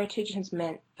 this heritage has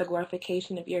meant the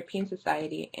glorification of European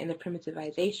society and the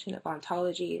primitivization of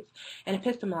ontologies and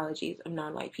epistemologies of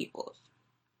non-white peoples.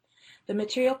 The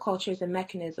material cultures and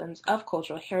mechanisms of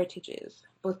cultural heritages,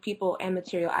 both people and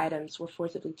material items, were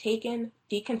forcibly taken,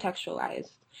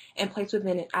 decontextualized, and placed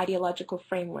within an ideological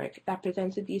framework that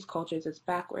presented these cultures as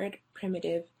backward,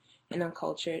 primitive, and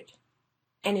uncultured,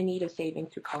 and in need of saving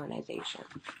through colonization.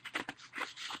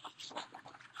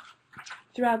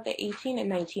 Throughout the 18 and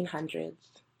 1900s,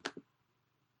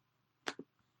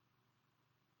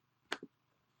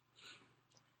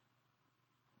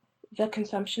 the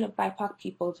consumption of BIPOC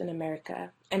peoples in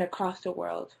America and across the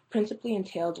world principally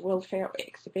entailed World Fair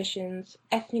exhibitions,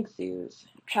 ethnic zoos,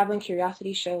 traveling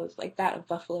curiosity shows like that of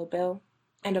Buffalo Bill,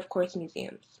 and of course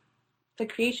museums. The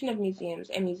creation of museums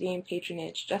and museum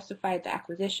patronage justified the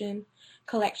acquisition,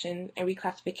 collection, and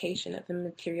reclassification of the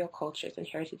material cultures and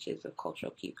heritages of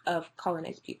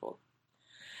colonized people.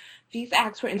 These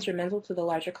acts were instrumental to the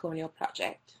larger colonial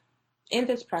project. In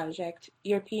this project,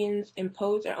 Europeans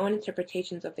imposed their own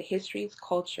interpretations of the histories,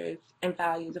 cultures, and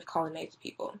values of colonized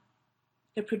people,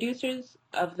 the producers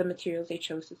of the materials they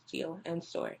chose to steal and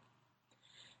store.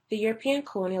 The European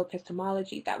colonial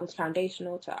epistemology that was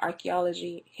foundational to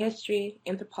archaeology, history,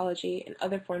 anthropology, and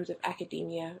other forms of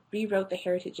academia rewrote the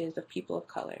heritages of people of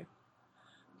color.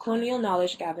 Colonial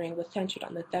knowledge gathering was centered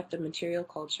on the theft of material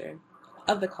culture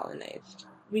of the colonized,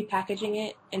 repackaging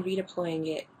it and redeploying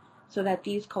it so that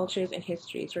these cultures and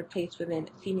histories were placed within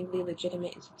seemingly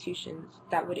legitimate institutions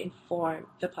that would inform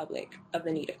the public of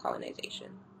the need of colonization.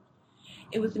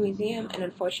 It was the museum, and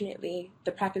unfortunately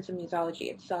the practice of museology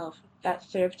itself, that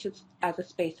served as a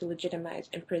space to legitimize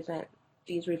and present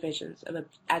these revisions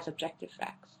as objective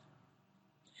facts.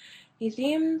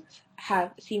 Museums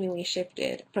have seemingly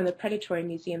shifted from the predatory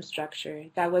museum structure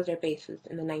that was their basis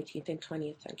in the 19th and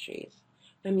 20th centuries,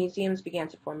 when museums began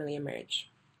to formally emerge.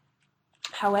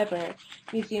 However,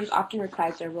 museums often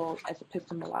reprise their roles as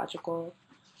epistemological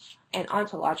and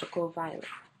ontological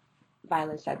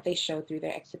violence that they show through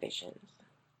their exhibitions.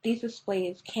 These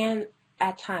displays can,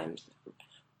 at times,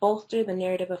 bolster the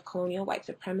narrative of colonial white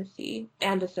supremacy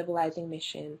and the civilizing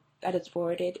mission that is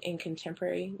forwarded in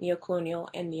contemporary neocolonial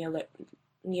and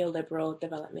neoliberal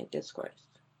development discourse.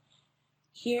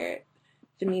 Here,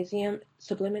 the museum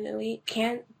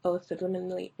can both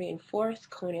subliminally reinforce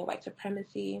colonial white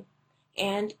supremacy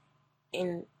and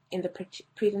in the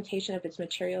presentation of its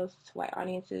materials to white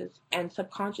audiences, and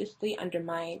subconsciously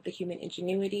undermine the human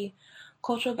ingenuity,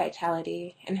 cultural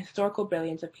vitality, and historical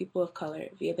brilliance of people of color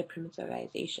via the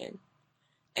primitivization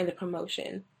and the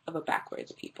promotion of a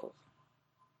backwards people.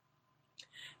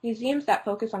 Museums that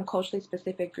focus on culturally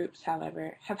specific groups,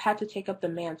 however, have had to take up the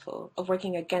mantle of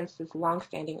working against this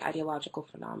long-standing ideological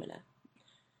phenomena.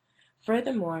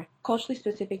 Furthermore, culturally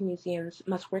specific museums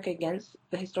must work against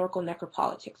the historical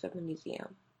necropolitics of the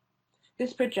museum.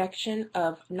 This projection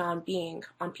of non-being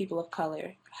on people of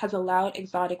color has allowed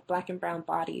exotic black and brown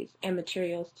bodies and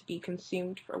materials to be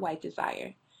consumed for white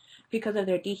desire because of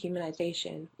their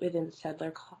dehumanization within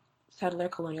the settler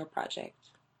colonial project.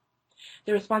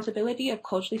 The responsibility of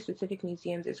culturally specific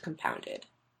museums is compounded.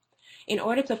 In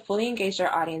order to fully engage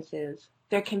their audiences,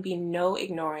 there can be no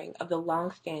ignoring of the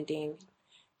long-standing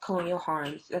colonial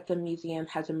harms that the museum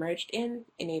has emerged in,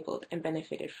 enabled, and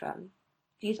benefited from.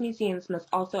 These museums must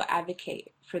also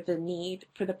advocate for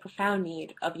the profound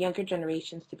need of younger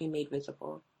generations to be made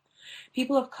visible.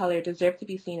 People of color deserve to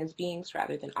be seen as beings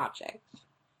rather than objects.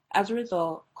 As a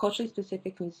result, culturally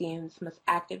specific museums must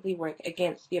actively work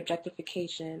against the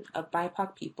objectification of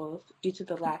BIPOC peoples due to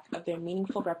the lack of their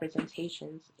meaningful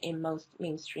representations in most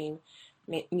mainstream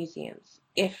museums,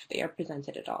 if they are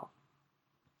presented at all.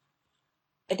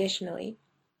 Additionally,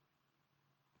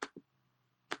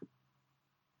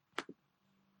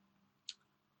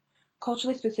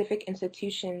 culturally specific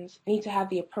institutions need to have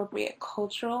the appropriate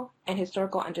cultural and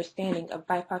historical understanding of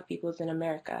BIPOC peoples in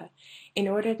America in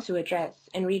order to address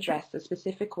and redress the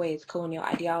specific ways colonial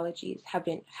ideologies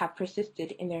have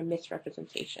persisted in their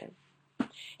misrepresentation.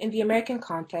 In the American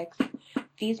context,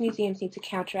 these museums need to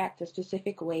counteract the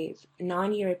specific ways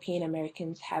non-European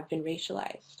Americans have been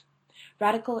racialized.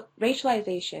 Radical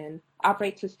racialization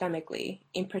operates systemically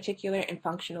in particular and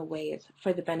functional ways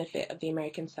for the benefit of the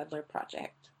American settler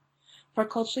project. For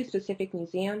culturally specific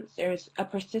museums, there is a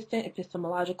persistent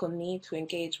epistemological need to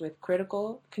engage with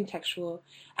critical, contextual,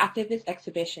 activist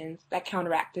exhibitions that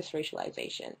counteract this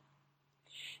racialization.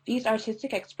 These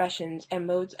artistic expressions and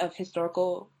modes of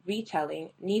historical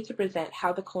retelling need to present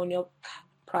how the colonial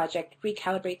project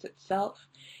recalibrates itself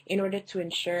in order to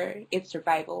ensure its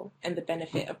survival and the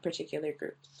benefit of particular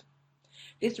groups.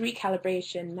 This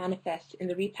recalibration manifests in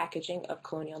the repackaging of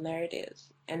colonial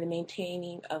narratives and the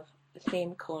maintaining of the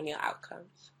same colonial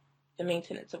outcomes, the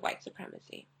maintenance of white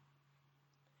supremacy.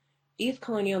 These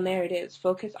colonial narratives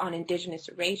focus on indigenous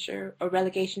erasure or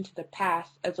relegation to the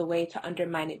past as a way to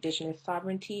undermine indigenous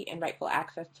sovereignty and rightful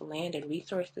access to land and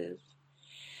resources.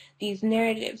 These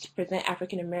narratives present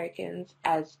African Americans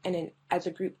as a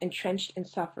group entrenched in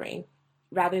suffering,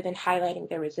 rather than highlighting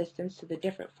their resistance to the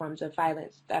different forms of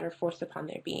violence that are forced upon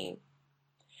their being.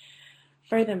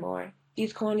 Furthermore,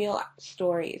 these colonial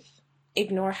stories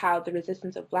ignore how the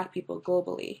resistance of Black people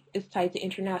globally is tied to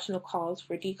international calls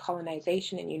for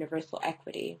decolonization and universal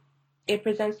equity. It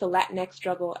presents the Latinx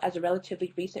struggle as a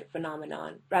relatively recent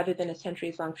phenomenon rather than a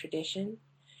centuries-long tradition,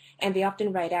 and they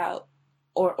often write out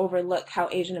or overlook how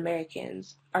Asian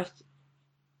Americans are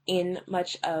in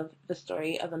much of the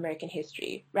story of American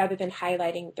history, rather than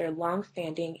highlighting their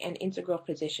long-standing and integral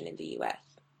position in the U.S.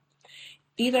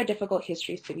 These are difficult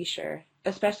histories, to be sure,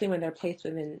 especially when they're placed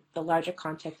within the larger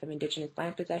context of indigenous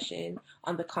land possession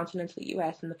on the continental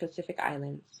U.S. and the Pacific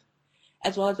Islands,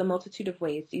 as well as a multitude of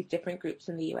ways these different groups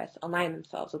in the U.S. align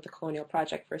themselves with the colonial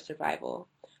project for survival,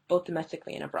 both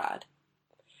domestically and abroad.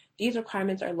 These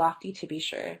requirements are lofty, to be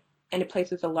sure, and it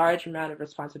places a large amount of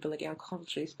responsibility on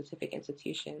culturally specific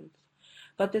institutions.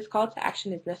 But this call to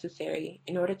action is necessary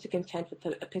in order to contend with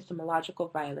the epistemological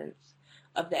violence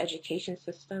of the education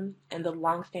system and the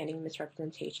long-standing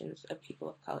misrepresentations of people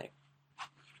of color.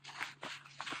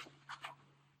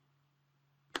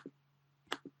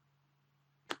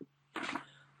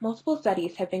 Multiple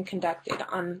studies have been conducted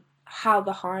on how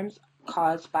the harms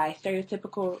caused by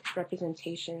stereotypical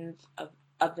representations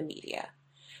of the media,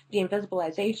 the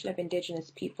invisibilization of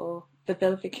indigenous people, the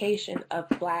vilification of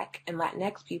Black and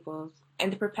Latinx peoples,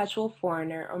 and the perpetual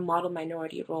foreigner or model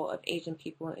minority role of Asian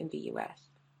people in the U.S.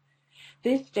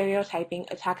 This stereotyping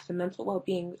attacks the mental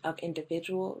well-being of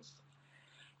individuals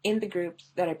in the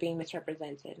groups that are being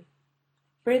misrepresented.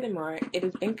 Furthermore, it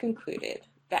has been concluded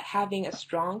that having a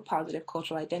strong positive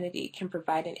cultural identity can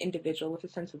provide an individual with a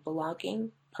sense of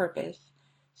belonging, purpose,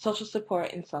 social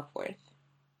support, and self-worth.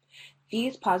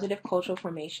 These positive cultural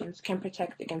formations can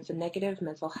protect against the negative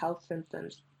mental health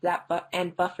symptoms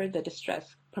and buffer the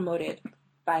distress promoted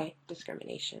by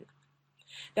discrimination.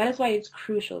 That is why it's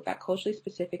crucial that culturally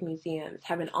specific museums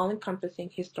have an all-encompassing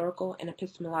historical and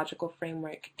epistemological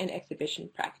framework and exhibition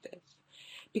practice,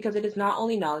 because it is not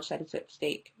only knowledge that is at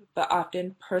stake, but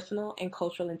often personal and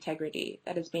cultural integrity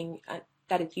that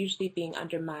is usually being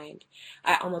undermined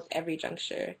at almost every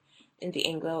juncture in the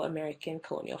Anglo-American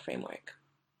colonial framework.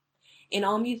 In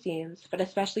all museums, but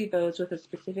especially those with a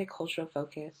specific cultural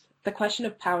focus, the question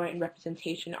of power and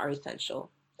representation are essential.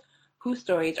 Whose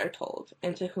stories are told,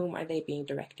 and to whom are they being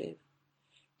directed?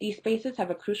 These spaces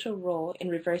have a crucial role in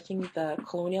reversing the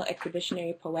colonial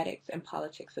exhibitionary poetics and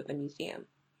politics of the museum.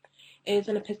 It is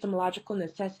an epistemological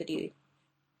necessity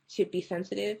to be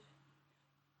sensitive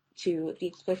to the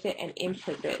explicit and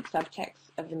implicit subtext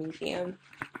of the museum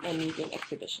and museum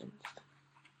exhibitions.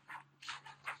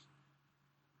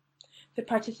 The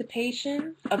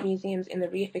participation of museums in the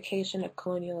reification of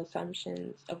colonial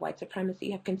assumptions of white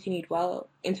supremacy have continued well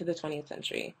into the 20th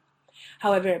century.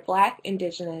 However, Black,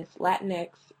 Indigenous,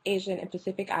 Latinx, Asian, and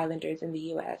Pacific Islanders in the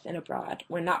U.S. and abroad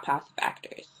were not passive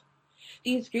actors.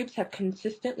 These groups have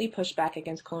consistently pushed back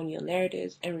against colonial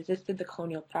narratives and resisted the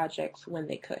colonial projects when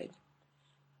they could.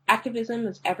 Activism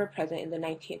was ever present in the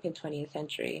 19th and 20th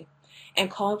century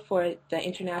and called for the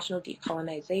international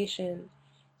decolonization,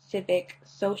 civic,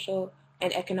 social,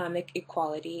 and economic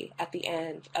equality at the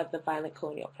end of the violent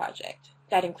colonial project.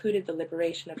 That included the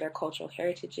liberation of their cultural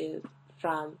heritages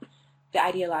from the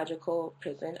ideological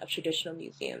prison of traditional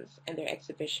museums and their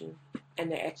exhibitionist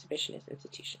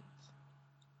institutions.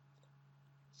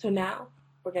 So now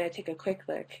we're going to take a quick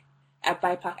look at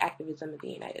BIPOC activism in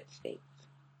the United States.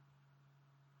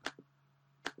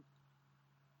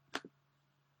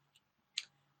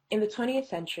 In the 20th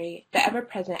century, the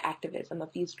ever-present activism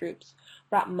of these groups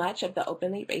brought much of the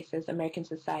openly racist American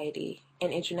society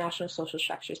and international social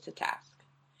structures to task.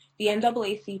 The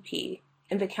NAACP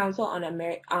and the Council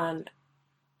on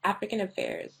African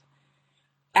Affairs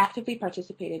actively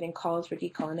participated in calls for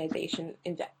decolonization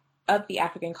of the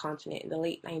African continent in the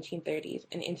late 1930s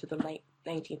and into the late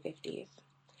 1950s.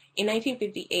 In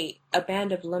 1958, a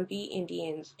band of Lumbee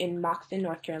Indians in Moxton,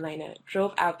 North Carolina,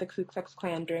 drove out the Ku Klux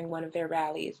Klan during one of their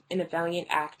rallies in a valiant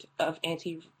act of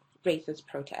anti-racist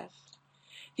protest.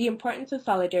 The importance of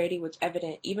solidarity was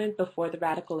evident even before the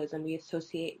radicalism we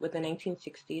associate with the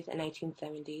 1960s and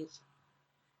 1970s.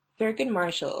 Thurgood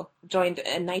Marshall joined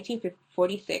a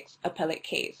 1946 appellate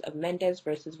case of Mendez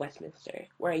versus Westminster,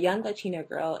 where a young Latina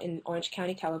girl in Orange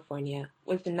County, California,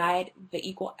 was denied the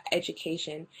equal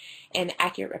education and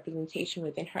accurate representation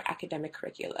within her academic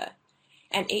curricula.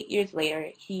 And 8 years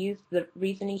later, he used the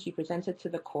reasoning he presented to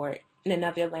the court in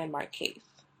another landmark case,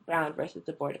 Brown versus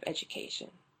the Board of Education.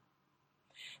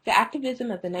 The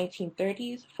activism of the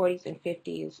 1930s, 40s, and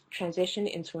 50s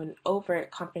transitioned into an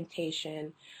overt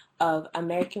confrontation of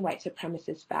American white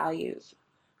supremacist values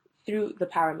through the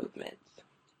power movements.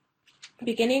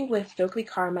 Beginning with Stokely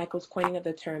Carmichael's coining of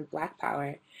the term Black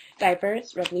Power,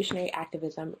 diverse revolutionary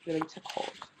activism really took hold.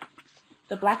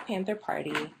 The Black Panther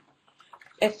Party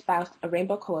espoused a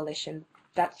rainbow coalition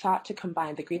that sought to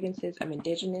combine the grievances of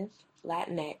indigenous,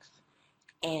 Latinx,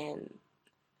 and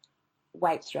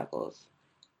white struggles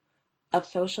of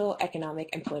social, economic,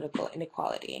 and political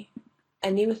inequality. A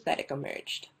new aesthetic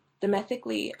emerged.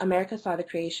 Domestically, America saw the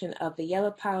creation of the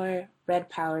Yellow Power, Red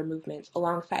Power movements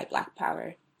alongside Black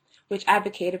Power, which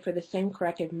advocated for the same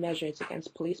corrective measures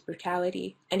against police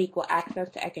brutality and equal access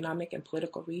to economic and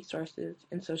political resources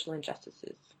and social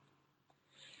injustices.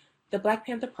 The Black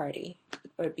Panther Party,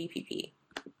 or BPP,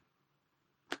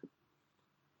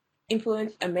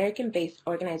 influenced American-based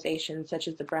organizations such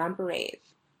as the Brown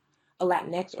Berets, a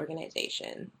Latinx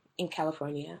organization in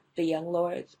California, the Young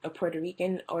Lords, a Puerto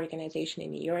Rican organization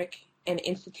in New York, and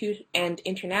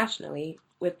internationally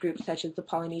with groups such as the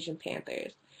Polynesian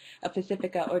Panthers, a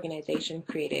Pacifica organization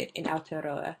created in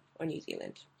Aotearoa, or New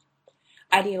Zealand.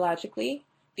 Ideologically,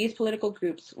 these political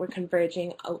groups were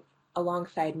converging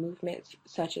alongside movements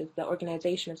such as the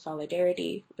Organization of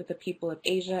Solidarity with the People of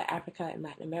Asia, Africa, and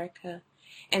Latin America,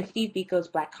 and Steve Biko's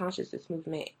Black Consciousness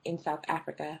movement in South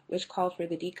Africa, which called for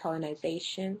the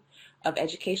decolonization of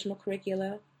educational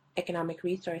curricula, economic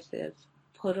resources,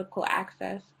 political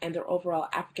access, and their overall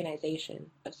Africanization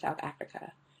of South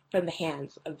Africa from the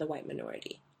hands of the white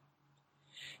minority.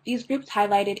 These groups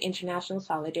highlighted international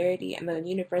solidarity and the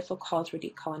universal calls for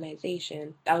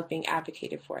decolonization that was being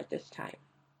advocated for at this time.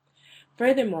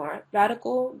 Furthermore,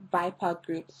 radical BIPOC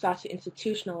groups sought to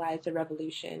institutionalize the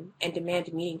revolution and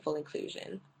demand meaningful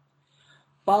inclusion.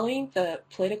 Following the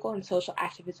political and social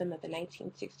activism of the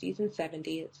 1960s and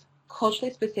 70s,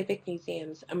 culturally specific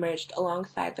museums emerged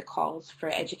alongside the calls for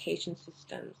education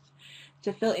systems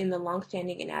to fill in the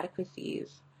long-standing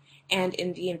inadequacies and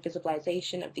in the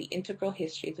invisibilization of the integral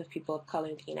histories of people of color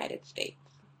in the United States.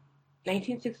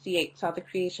 1968 saw the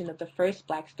creation of the first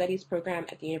Black Studies program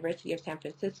at the University of San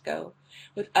Francisco,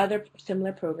 with other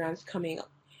similar programs coming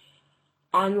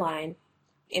online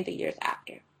in the years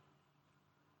after.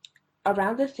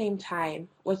 Around the same time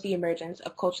was the emergence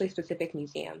of culturally specific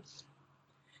museums.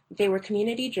 They were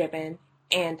community-driven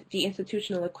and the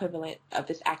institutional equivalent of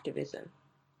this activism.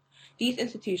 These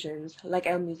institutions, like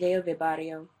El Museo de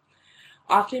Barrio,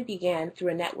 often began through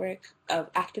a network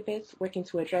of activists working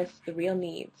to address the real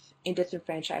needs in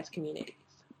disenfranchised communities.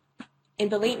 In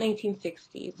the late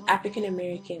 1960s, African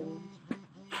Americans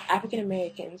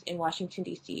in Washington,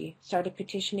 D.C. started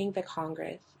petitioning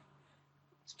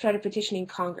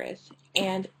Congress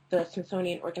and the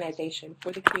Smithsonian Organization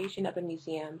for the creation of a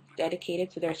museum dedicated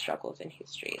to their struggles and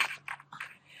histories.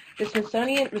 The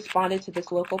Smithsonian responded to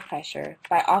this local pressure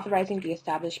by authorizing the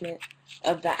establishment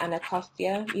of the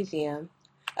Anacostia Museum,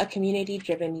 a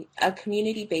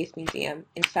community-based museum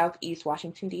in Southeast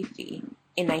Washington, D.C.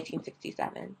 in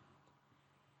 1967.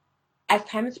 As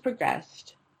time has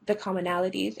progressed, the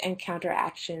commonalities and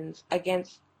counteractions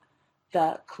against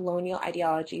the colonial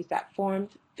ideologies that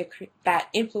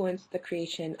influenced the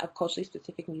creation of culturally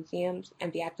specific museums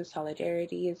and the active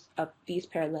solidarities of these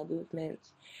parallel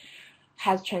movements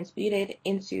has transmuted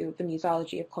into the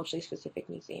musology of culturally specific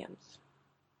museums.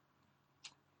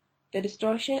 The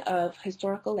distortion of the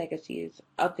historical legacies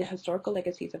of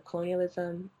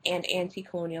colonialism and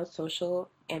anti-colonial social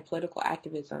and political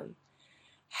activism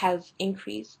has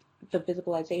increased the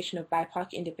visibilization of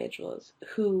BIPOC individuals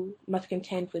who must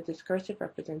contend with discursive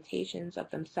representations of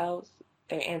themselves,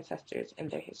 their ancestors,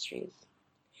 and their histories.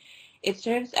 It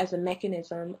serves as a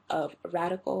mechanism of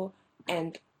radical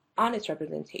and honest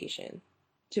representation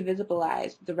to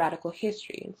visibilize the radical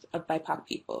histories of BIPOC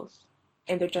peoples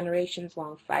and their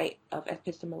generations-long fight of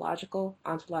epistemological,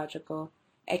 ontological,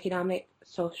 economic,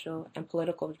 social, and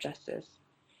political justice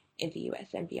in the U.S.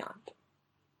 and beyond.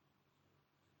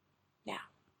 Now,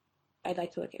 I'd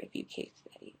like to look at a few case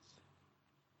studies.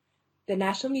 The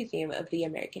National Museum of the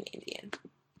American Indian.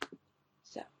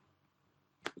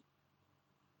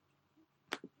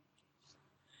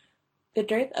 The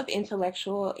dearth of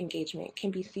intellectual engagement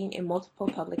can be seen in multiple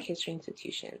public history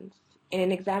institutions. In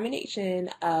an examination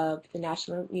of the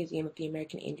National Museum of the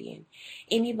American Indian,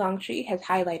 Amy Longtree has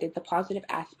highlighted the positive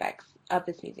aspects of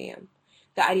this museum: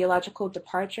 the ideological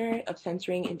departure of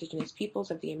censoring indigenous peoples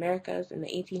of the Americas in the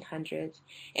 1800s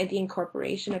and the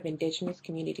incorporation of indigenous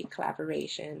community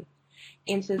collaboration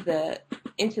into the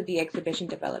exhibition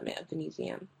development of the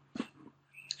museum.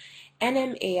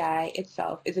 NMAI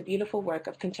itself is a beautiful work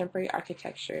of contemporary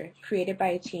architecture created by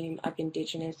a team of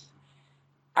indigenous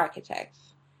architects.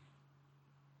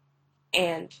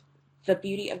 And the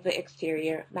beauty of the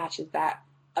exterior matches that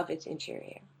of its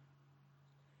interior.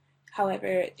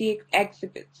 However, the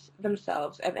exhibits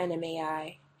themselves of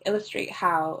NMAI illustrate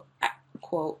how,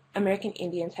 quote, American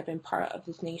Indians have been part of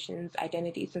this nation's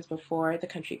identity since before the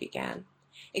country began,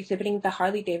 exhibiting the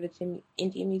Harley-Davidson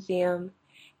Indian Museum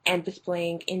and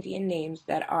displaying Indian names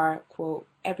that are, quote,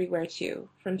 everywhere too,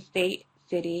 from state,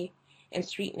 city, and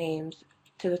street names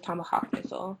to the Tomahawk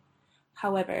missile.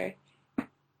 However,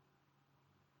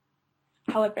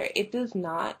 it does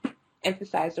not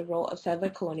emphasize the role of settler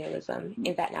colonialism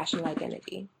in that national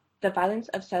identity. The violence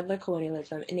of settler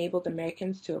colonialism enabled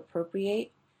Americans to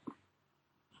appropriate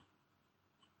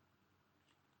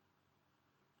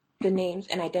the names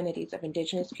and identities of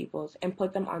indigenous peoples and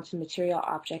put them onto material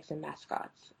objects and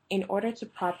mascots. In order to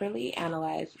properly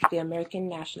analyze the American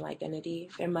national identity,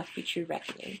 there must be true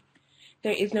reckoning.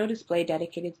 There is no display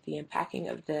dedicated to the unpacking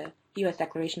of the U.S.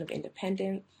 Declaration of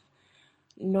Independence,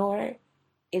 nor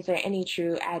is there any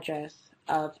true address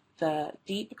of the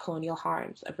deep colonial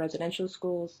harms of residential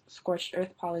schools, scorched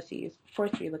earth policies,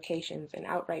 forced relocations, and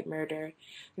outright murder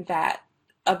that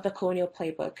of the colonial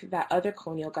playbook that other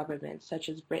colonial governments such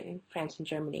as Britain, France, and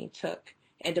Germany took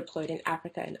and deployed in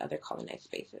Africa and other colonized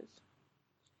spaces.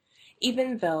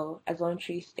 Even though, as Lone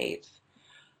Tree states,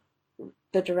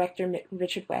 the director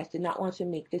Richard West did not want to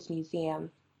make this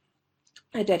museum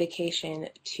a dedication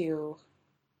to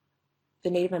the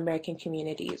Native American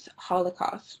community's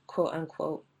Holocaust, quote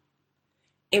unquote,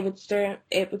 it would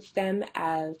stem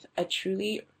as a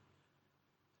truly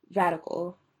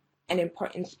radical and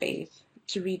important space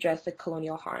to redress the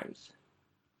colonial harms.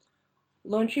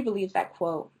 Lone Tree believes that,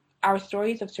 quote, our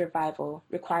stories of survival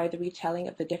require the retelling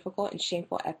of the difficult and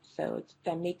shameful episodes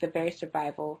that make the very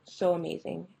survival so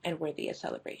amazing and worthy of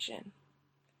celebration.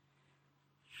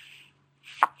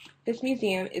 This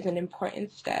museum is an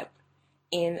important step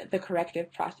in the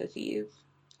corrective processes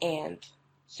and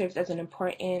serves as an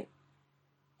important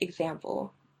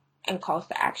example and calls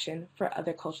to action for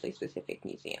other culturally specific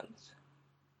museums.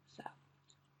 So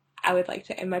I would like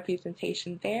to end my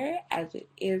presentation there as it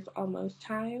is almost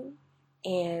time,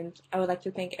 and I would like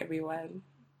to thank everyone.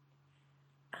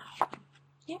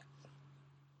 Yeah.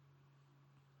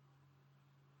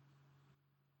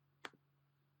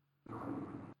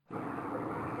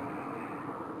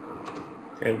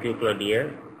 Thank you,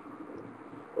 Claudia.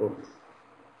 Oh,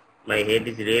 my head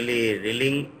is really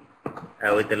reeling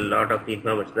with a lot of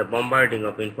information, the bombarding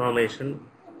of information,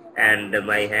 and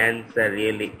my hands are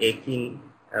really aching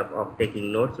of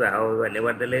taking notes. However,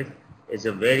 nevertheless, it's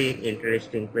a very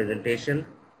interesting presentation.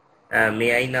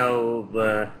 May I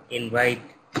now invite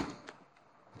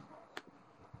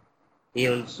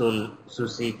Hyun Sun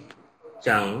Susi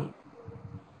Chung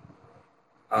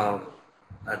of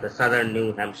the Southern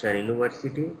New Hampshire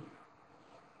University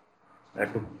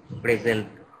to present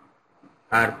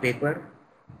her paper.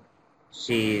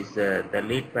 She is the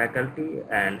lead faculty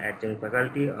and adjunct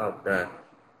faculty of the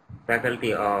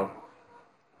Faculty of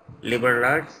Liberal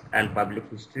Arts and Public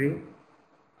History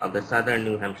of the Southern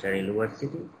New Hampshire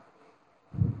University.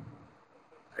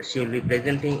 She will be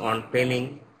presenting on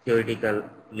framing theoretical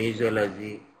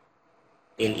museology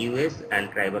in US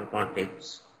and tribal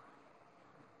contexts.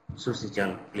 Susi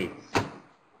Chung, please.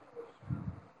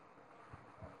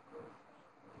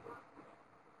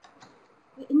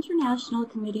 The International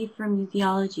Committee for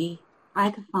Museology,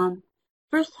 ICOFOM,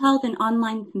 first held an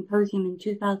online symposium in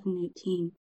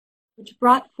 2018, which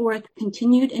brought forth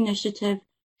continued initiative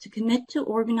to commit to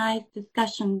organize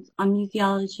discussions on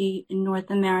museology in North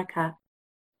America.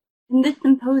 In this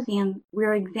symposium, we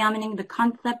are examining the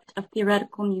concept of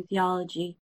theoretical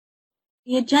museology.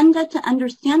 The agenda to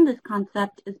understand this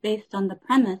concept is based on the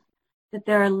premise that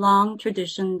there are long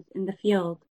traditions in the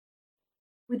field.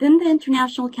 Within the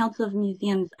International Council of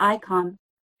Museums, ICOM,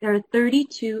 there are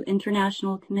 32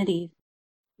 international committees.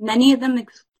 Many of them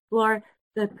explore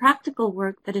the practical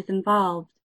work that is involved,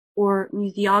 or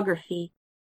museography,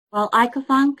 while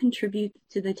ICOFOM contributes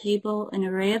to the table an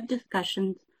array of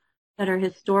discussions that are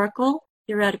historical,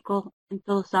 theoretical, and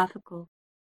philosophical.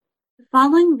 The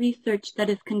following research that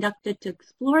is conducted to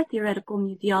explore theoretical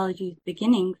museology's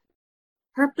beginnings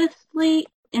purposefully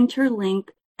interlink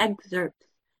excerpts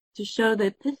to show the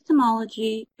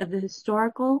epistemology of the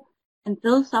historical and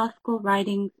philosophical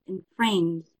writings in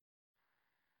frames.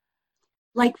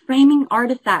 Like framing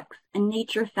artifacts and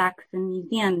nature facts in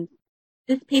museums,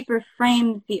 this paper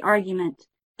frames the argument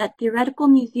that theoretical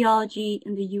museology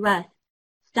in the U.S.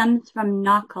 stems from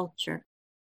Na culture,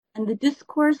 and the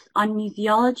discourse on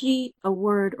museology, a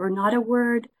word or not a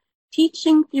word,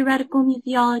 teaching theoretical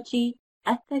museology,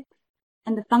 ethics,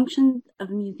 and the functions of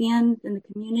museums in the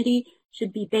community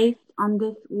should be based on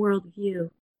this worldview.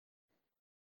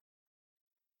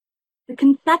 The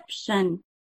conception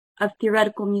of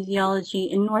theoretical museology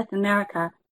in North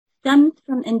America stems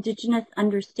from indigenous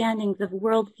understandings of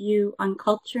worldview on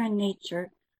culture and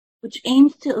nature, which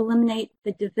aims to eliminate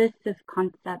the divisive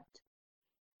concept.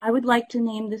 I would like to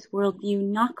name this worldview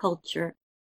na-culture.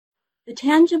 The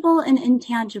tangible and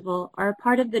intangible are a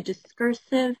part of the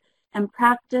discursive and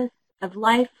practice of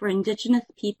life for indigenous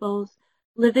peoples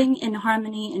living in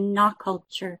harmony in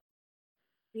na-culture.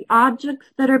 The objects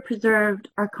that are preserved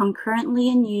are concurrently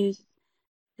in use.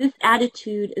 This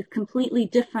attitude is completely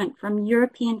different from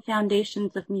European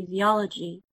foundations of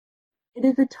museology. It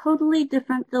is a totally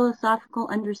different philosophical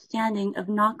understanding of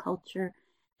na-culture,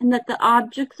 and that the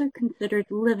objects are considered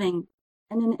living,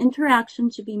 and an interaction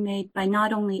should be made by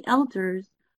not only elders,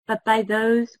 but by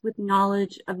those with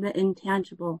knowledge of the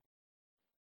intangible.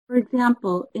 For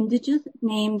example, indigenous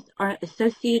names are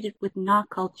associated with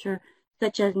na-culture,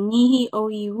 such as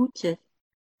Nihi-o-i-utis,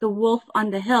 the wolf on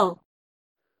the hill.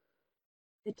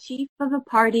 The chief of a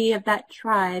party of that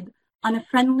tribe on a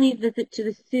friendly visit to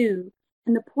the Sioux,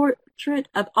 and the portrait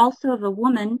also of a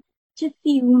woman,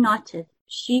 Tisi-unatis,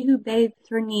 she who bathes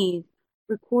her knees,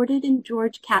 recorded in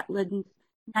George Catlin's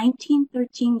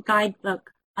 1913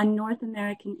 guidebook on North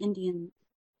American Indians.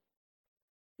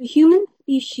 The human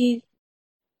species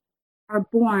are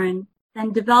born,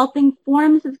 then developing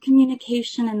forms of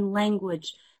communication and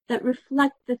language that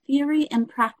reflect the theory and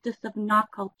practice of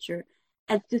na-culture,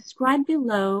 as described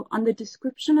below on the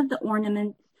description of the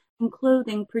ornaments and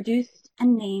clothing produced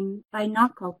and named by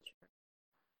na-culture.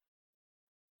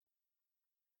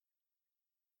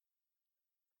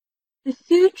 The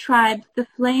Sioux tribe's The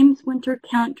Flames Winter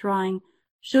Count drawing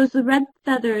shows the red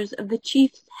feathers of the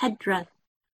chief's headdress,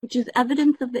 which is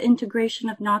evidence of the integration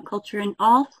of na-culture in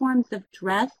all forms of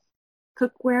dress,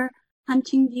 cookware,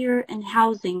 hunting gear, and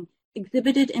housing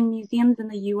exhibited in museums in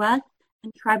the U.S.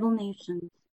 and tribal nations.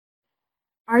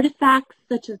 Artifacts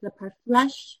such as the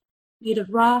parfleche, made of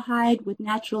rawhide with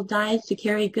natural dyes to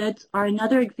carry goods, are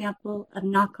another example of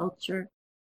na-culture.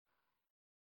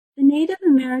 The Native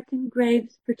American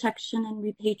Graves Protection and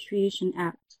Repatriation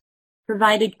Act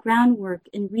provided groundwork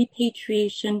in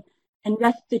repatriation and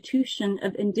restitution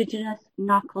of indigenous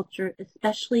na-culture,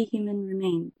 especially human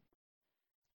remains.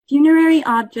 Funerary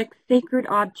objects, sacred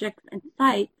objects, and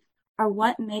sites are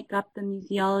what make up the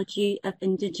museology of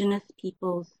indigenous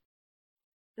peoples.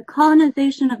 The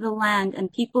colonization of the land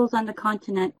and peoples on the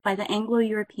continent by the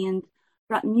Anglo-Europeans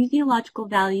brought museological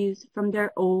values from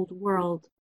their old world.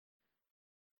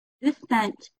 This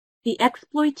meant the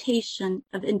exploitation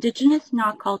of indigenous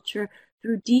na-culture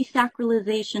through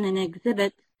desacralization in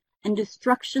exhibits and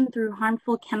destruction through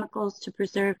harmful chemicals to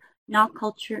preserve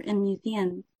na-culture in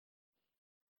museums.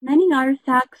 Many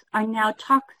artifacts are now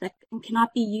toxic and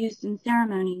cannot be used in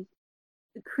ceremonies.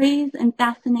 The craze and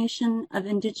fascination of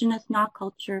indigenous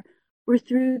na-culture were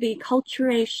through the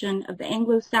acculturation of the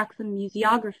Anglo-Saxon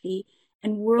museography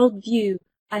and worldview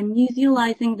by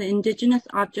musealizing the indigenous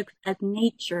objects as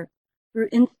nature through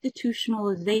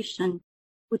institutionalization,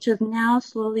 which has now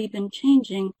slowly been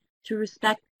changing to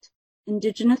respect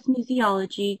indigenous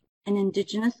museology and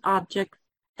indigenous objects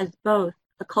as both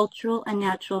a cultural and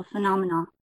natural phenomena.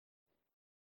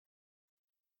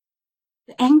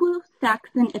 The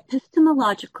Anglo-Saxon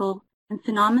epistemological and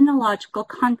phenomenological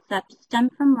concepts stem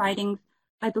from writings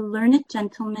by the learned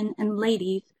gentlemen and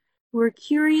ladies who were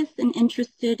curious and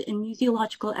interested in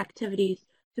museological activities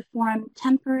to form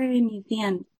temporary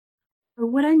museums, or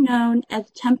what are known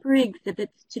as temporary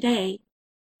exhibits today,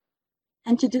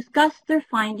 and to discuss their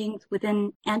findings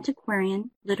within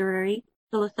antiquarian, literary,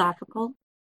 philosophical,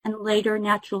 and later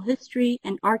natural history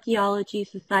and archaeology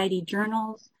society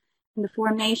journals, and the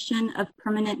formation of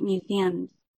permanent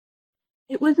museums.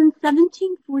 It was in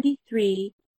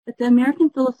 1743 that the American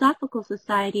Philosophical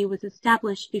Society was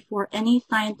established before any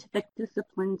scientific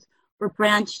disciplines were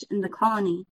branched in the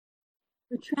colony.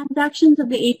 The Transactions of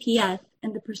the APS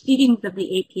and the Proceedings of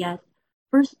the APS,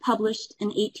 first published in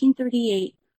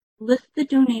 1838, list the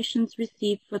donations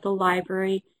received for the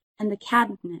library and the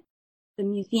cabinet, the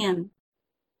museum.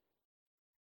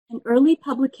 An early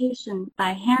publication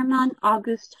by Hermann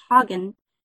August Hagen,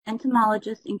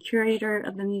 entomologist and curator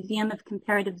of the Museum of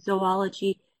Comparative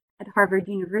Zoology at Harvard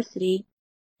University,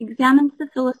 examines the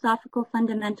philosophical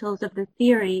fundamentals of the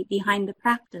theory behind the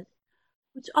practice,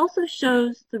 which also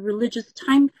shows the religious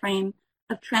time frame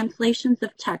of translations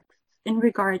of texts in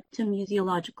regard to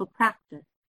museological practice.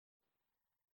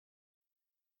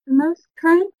 The most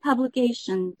current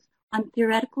publications on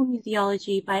theoretical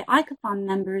museology by ICOFOM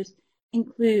members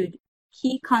include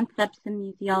Key Concepts in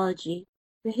Museology,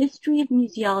 The History of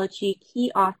Museology, Key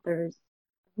Authors,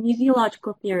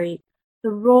 Museological Theory, The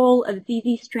Role of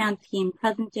Zizi Stransky in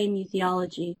Present-Day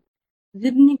Museology,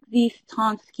 Zbigniew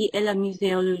Stransky et la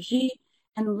Muséologie,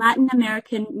 and Latin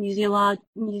American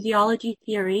Museology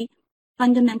Theory,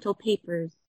 Fundamental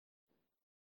Papers.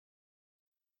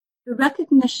 The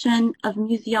recognition of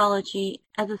museology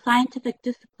as a scientific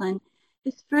discipline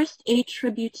is first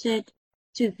attributed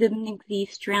to Zbigniew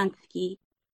Stransky,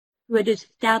 who had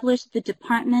established the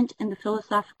department in the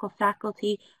philosophical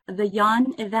faculty of the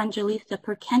Jan Evangelista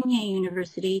Purkenia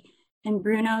University in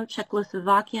Brno,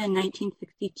 Czechoslovakia in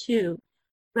 1962,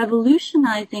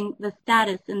 revolutionizing the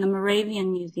status in the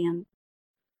Moravian Museum.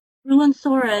 Roland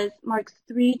Soares marks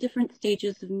 3 different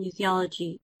stages of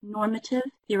museology: normative,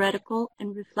 theoretical,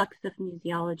 and reflexive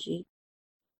museology.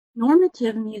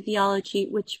 Normative museology,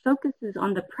 which focuses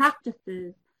on the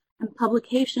practices and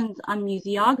publications on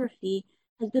museography,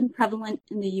 has been prevalent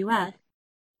in the U.S.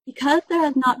 Because there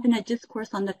has not been a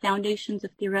discourse on the foundations of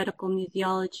theoretical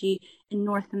museology in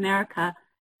North America,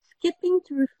 skipping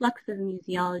to reflexive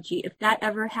museology, if that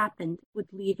ever happened,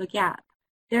 would leave a gap.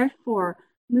 Therefore,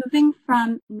 moving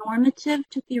from normative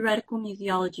to theoretical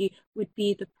museology would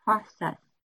be the process.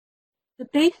 The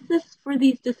basis for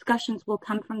these discussions will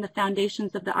come from the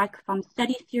foundations of the ICOFOM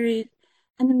study series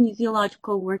and the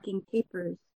museological working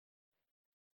papers.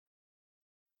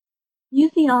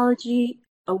 Museology,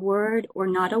 a word or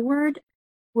not a word,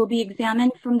 will be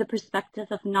examined from the perspective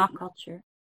of NA culture.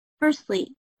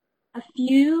 Firstly, a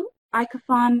few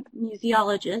ICOFOM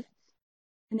museologists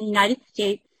in the United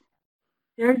States,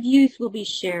 their views will be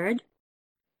shared.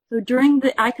 So during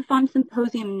the ICOFOM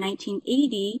Symposium in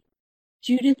 1980,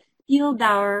 Judith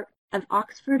Spielbauer of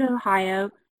Oxford,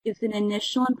 Ohio, gives an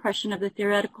initial impression of the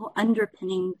theoretical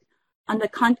underpinnings on the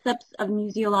concepts of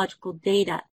museological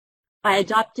data by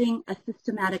adopting a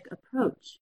systematic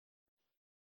approach.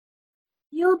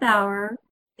 Spielbauer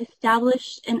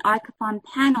established an ICOFOM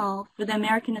panel for the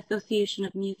American Association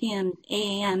of Museums,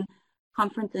 AAM,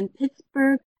 conference in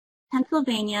Pittsburgh,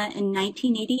 Pennsylvania in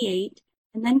 1988,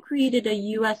 and then created a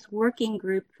U.S. working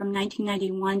group from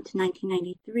 1991 to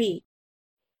 1993.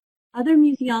 Other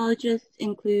museologists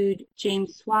include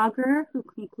James Swager, who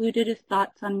concluded his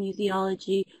thoughts on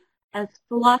museology as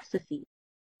philosophy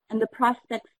and the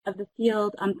prospects of the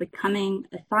field on becoming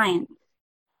a science.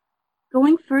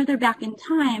 Going further back in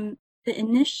time, the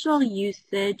initial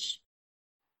usage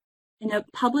in a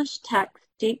published text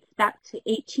dates back to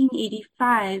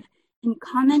 1885 in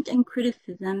Comment and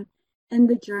Criticism in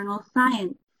the journal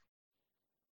Science.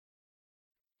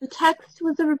 The text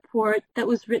was a report that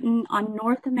was written on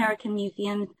North American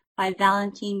museums by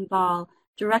Valentine Ball,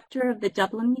 director of the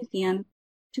Dublin Museum,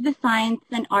 to the Science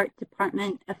and Art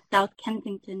Department of South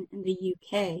Kensington in the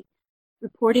UK,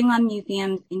 reporting on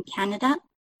museums in Canada,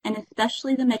 and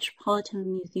especially the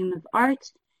Metropolitan Museum of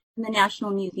Art and the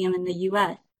National Museum in the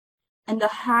US, and the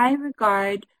high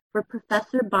regard for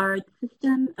Professor Bard's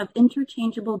system of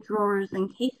interchangeable drawers and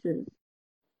cases.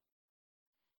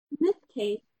 In this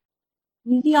case,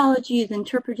 museology is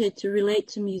interpreted to relate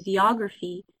to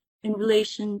museography in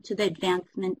relation to the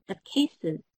advancement of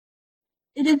cases.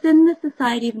 It is in the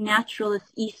Society of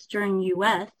Naturalists Eastern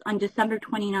U.S. on December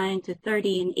 29 to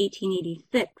 30 in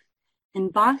 1886 in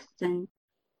Boston,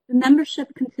 the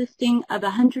membership consisting of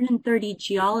 130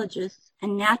 geologists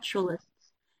and naturalists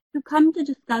who come to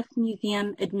discuss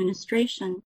museum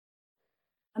administration.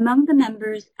 Among the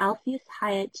members, Alpheus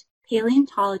Hyatt,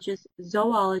 paleontologist,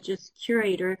 zoologist,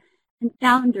 curator, and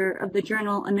founder of the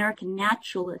journal American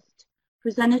Naturalist,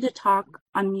 presented a talk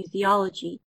on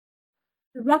museology.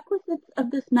 The requisites of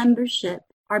this membership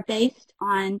are based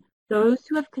on those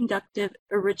who have conducted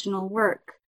original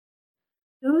work.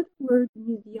 Though the word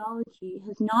museology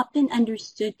has not been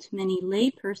understood to many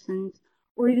laypersons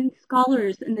or even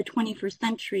scholars in the 21st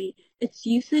century, its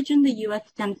usage in the U.S.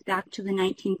 stems back to the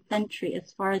 19th century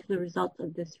as far as the results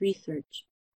of this research.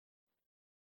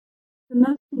 The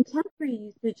most contemporary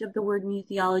usage of the word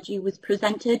museology was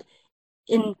presented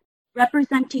in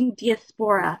Representing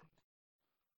Diaspora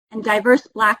and Diverse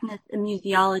Blackness in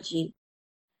Museology,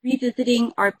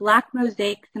 revisiting our Black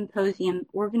Mosaic Symposium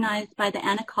organized by the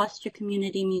Anacostia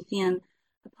Community Museum,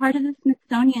 a part of the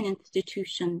Smithsonian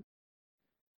Institution.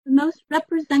 The most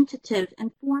representative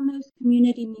and foremost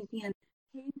community museum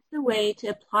paves the way to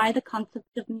apply the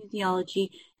concept of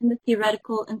museology in the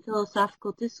theoretical and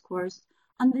philosophical discourse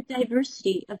on the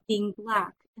diversity of being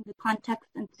Black in the context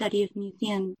and study of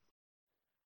museums.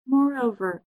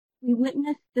 Moreover, we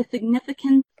witness the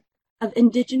significance of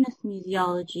indigenous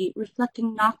museology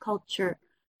reflecting Nah culture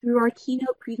through our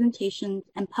keynote presentations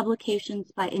and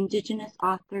publications by indigenous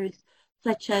authors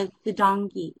such as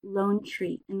Sidangi, Lone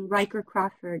Tree, and Riker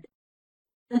Crawford.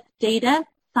 Thus, data,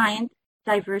 science,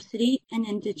 diversity, and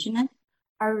indigenous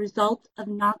are a result of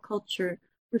Nah culture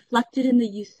reflected in the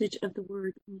usage of the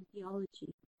word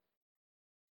museology.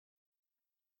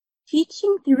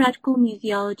 Teaching theoretical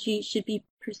museology should be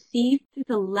perceived through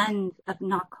the lens of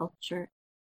Nah culture.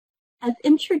 As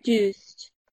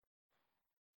introduced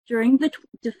during the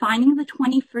Defining the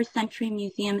 21st Century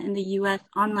Museum in the U.S.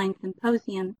 online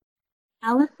symposium,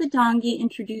 Alice Sidangi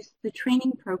introduced the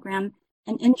training program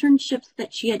and internships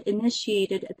that she had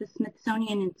initiated at the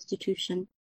Smithsonian Institution.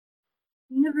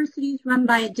 Universities run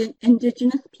by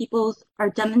indigenous peoples are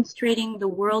demonstrating the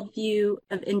worldview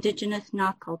of indigenous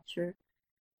Nah culture.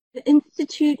 The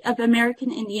Institute of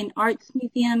American Indian Arts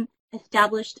Museum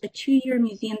established a 2-year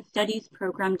museum studies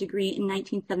program degree in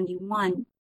 1971.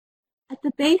 At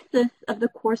the basis of the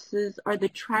courses are the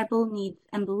tribal needs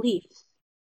and beliefs.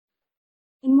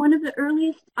 In one of the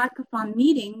earliest ICOFOM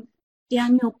meetings,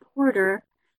 Daniel Porter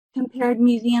compared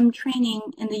museum training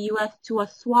in the U.S. to a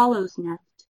swallow's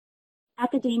nest.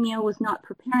 Academia was not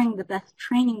preparing the best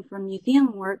training for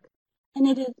museum work, and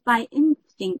it is by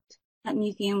instinct that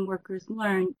museum workers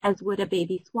learn as would a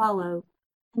baby swallow,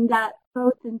 and that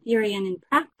both in theory and in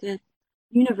practice,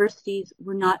 universities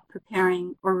were not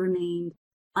preparing or remained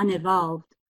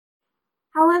unevolved.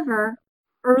 However,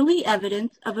 early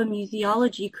evidence of a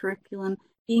museology curriculum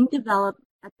being developed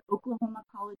at the Oklahoma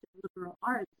College of Liberal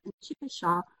Arts in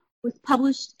Chickasha was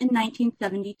published in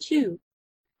 1972.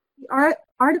 The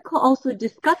article also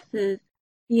discusses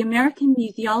the American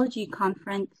Museology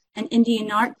Conference and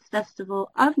Indian Arts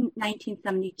Festival of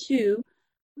 1972,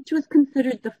 which was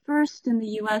considered the first in the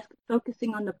U.S.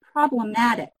 focusing on the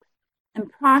problematics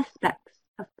and prospects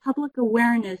of public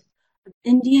awareness of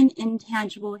Indian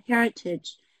intangible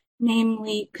heritage,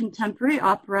 namely contemporary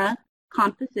opera,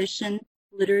 composition,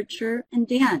 literature, and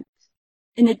dance,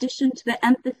 in addition to the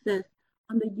emphasis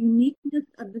on the uniqueness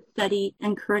of the study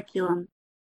and curriculum.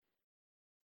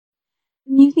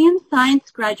 The Museum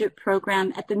Science Graduate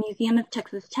Program at the Museum of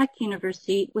Texas Tech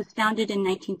University was founded in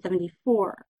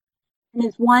 1974 and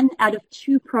is one out of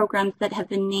 2 programs that have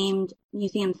been named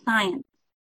Museum Science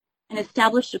and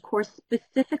established a course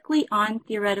specifically on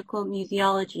theoretical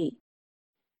museology.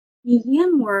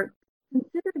 Museum work,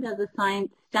 considered as a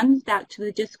science, stems back to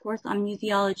the discourse on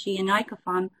museology in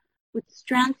ICOFOM with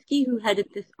Stransky, who headed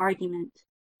this argument.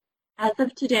 As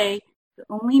of today, the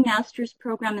only master's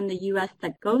program in the U.S.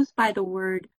 that goes by the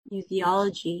word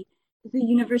museology is the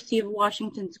University of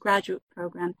Washington's graduate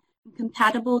program, and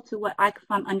compatible to what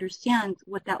ICOFOM understands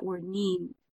what that word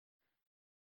means.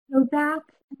 So back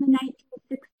in the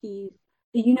 1960s,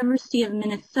 the University of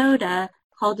Minnesota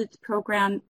called its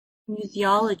program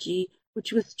museology,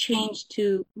 which was changed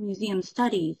to museum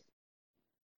studies.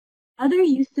 Other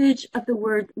usage of the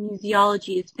word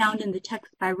museology is found in the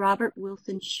text by Robert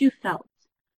Wilson Shufelt,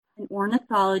 an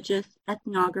ornithologist,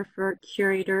 ethnographer,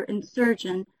 curator, and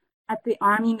surgeon at the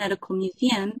Army Medical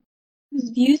Museum, whose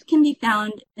views can be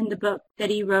found in the book that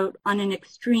he wrote on an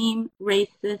extreme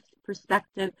racist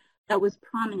perspective that was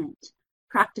prominent,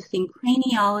 practicing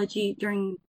craniology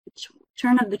during the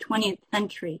turn of the 20th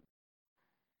century.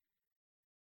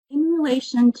 In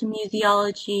relation to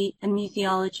museology and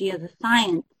museology as a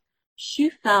science,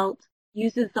 Shufelt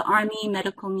uses the Army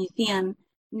Medical Museum,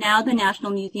 now the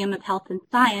National Museum of Health and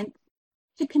Science,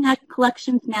 to connect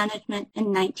collections management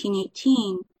in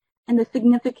 1918 and the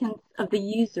significance of the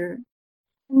user.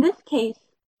 In this case,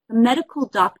 a medical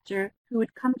doctor who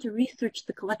would come to research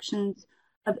the collections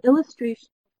of illustrations,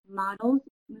 models,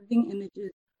 moving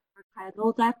images,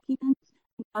 archival documents,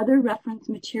 and other reference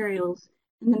materials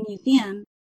in the museum,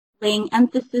 laying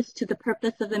emphasis to the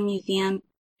purpose of the museum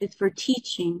is for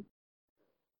teaching.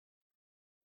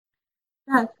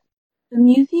 Thus, the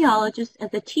museologist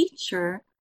as a teacher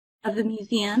of the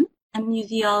museum and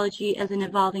museology as an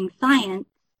evolving science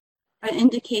are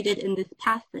indicated in this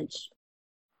passage.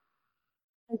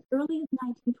 As early as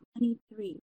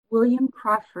 1923, William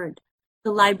Crawford,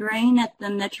 the librarian at the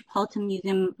Metropolitan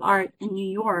Museum of Art in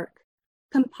New York,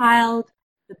 compiled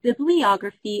the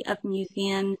Bibliography of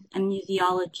Museums and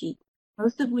Museology,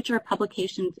 most of which are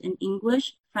publications in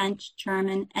English, French,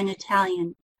 German, and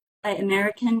Italian by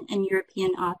American and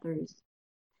European authors.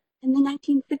 In the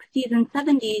 1960s and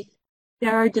 70s,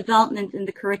 there are developments in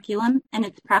the curriculum and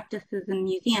its practices in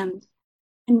museums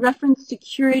in reference to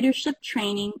curatorship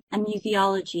training and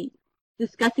museology,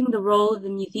 discussing the role of the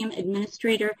museum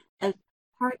administrator as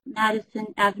part Madison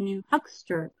Avenue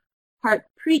huckster, part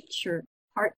preacher,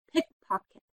 part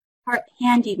pickpocket,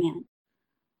 Handyman.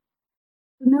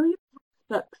 Familiar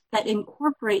textbooks that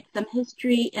incorporate some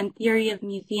history and theory of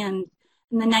museums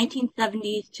in the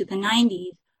 1970s to the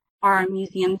 90s are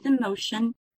Museums in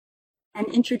Motion and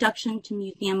Introduction to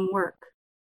Museum Work,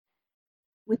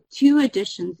 with 2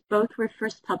 editions. Both were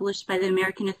first published by the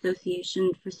American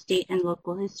Association for State and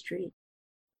Local History.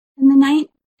 In the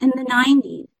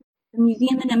 90s, the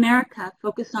Museum in America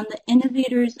focused on the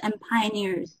innovators and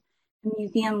pioneers in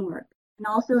museum work, and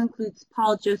also includes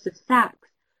Paul Joseph Sachs,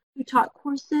 who taught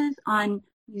courses on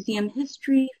museum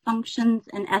history, functions,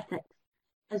 and ethics,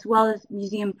 as well as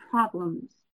museum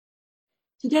problems.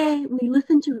 Today, we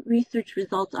listen to research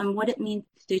results on what it means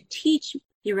to teach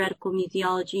theoretical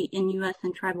museology in U.S.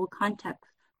 and tribal contexts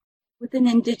with an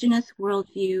indigenous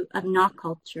worldview of Nah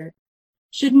culture.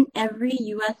 Shouldn't every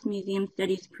U.S. museum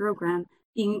studies program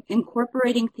be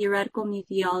incorporating theoretical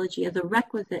museology as a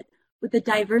requisite with a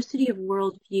diversity of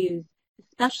worldviews,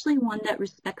 especially one that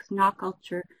respects Nah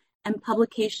culture and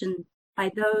publications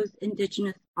by those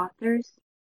indigenous authors?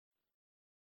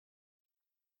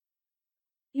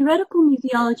 Theoretical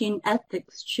museology and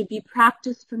ethics should be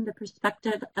practiced from the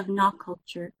perspective of Nah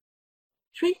culture.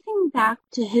 Tracing back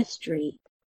to history,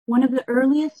 one of the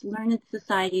earliest learned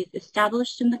societies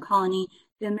established in the colony,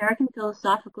 the American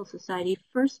Philosophical Society,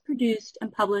 first produced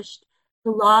and published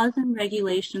the laws and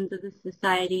regulations of the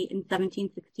society in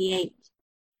 1768,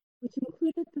 which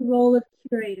included the role of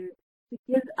curator to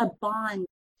give a bond to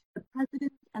the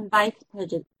presidents and vice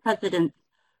presidents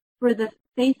for the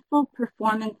faithful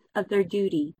performance of their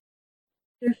duty.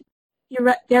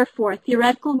 Therefore,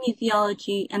 theoretical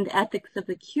museology and the ethics of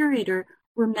the curator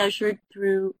were measured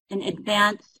through an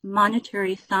advanced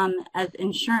monetary sum as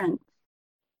insurance.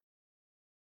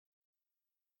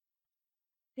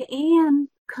 The AAM's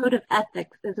Code of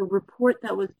Ethics is a report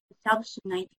that was established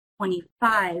in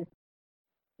 1925.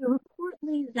 The report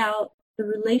lays out the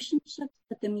relationships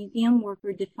that the museum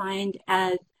worker defined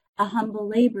as a humble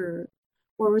laborer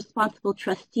or responsible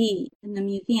trustee in the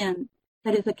museum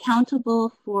that is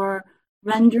accountable for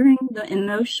rendering the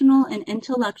emotional and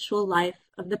intellectual life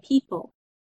of the people.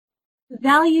 The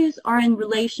values are in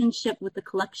relationship with the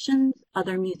collections,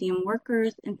 other museum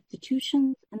workers,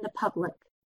 institutions, and the public.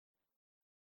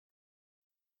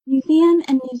 Museum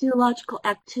and museological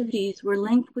activities were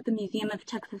linked with the Museum of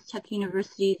Texas Tech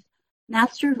University's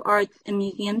Master of Arts in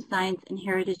Museum Science and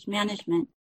Heritage Management,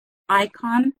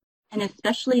 ICOM, and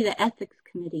especially the Ethics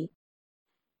Committee.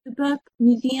 The book,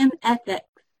 Museum Ethics,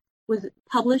 was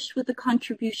published with the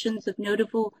contributions of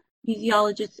notable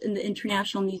museologists in the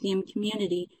international museum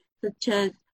community, such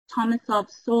as Tomislav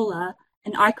Sola,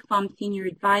 an ICOM senior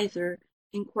advisor,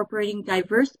 incorporating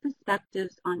diverse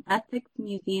perspectives on ethics,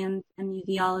 museums, and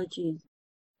museologies.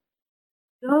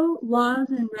 Though laws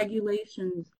and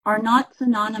regulations are not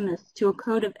synonymous to a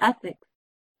code of ethics,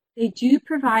 they do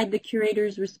provide the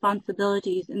curator's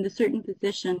responsibilities in the certain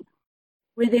position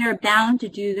where they are bound to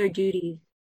do their duties.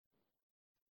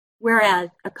 Whereas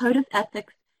a code of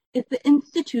ethics is the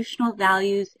institutional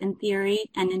values in theory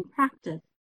and in practice.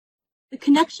 The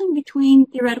connection between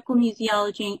theoretical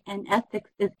museology and ethics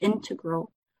is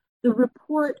integral. The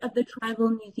report of the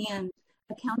tribal museums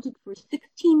accounted for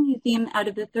 16 museums out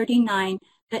of the 39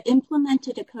 that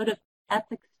implemented a code of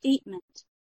ethics statement.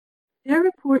 Their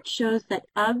report shows that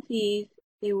of these,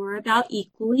 they were about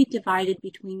equally divided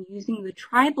between using the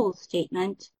tribal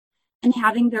statement and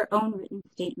having their own written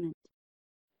statement.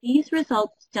 These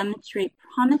results demonstrate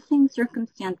promising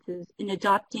circumstances in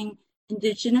adopting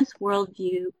indigenous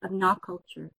worldview of Nah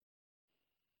culture.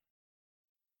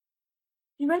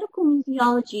 Theoretical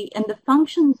museology and the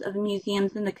functions of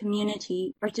museums in the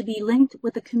community are to be linked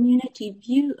with a community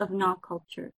view of Nah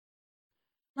culture.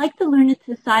 Like the learned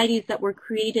societies that were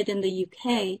created in the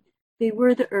UK, they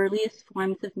were the earliest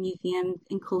forms of museums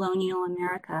in colonial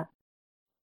America.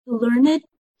 The learned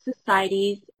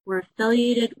societies were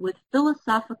affiliated with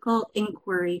philosophical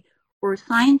inquiry or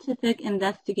scientific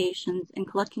investigations in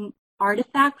collecting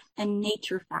artifacts and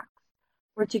nature facts,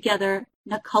 or together,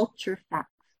 culture facts,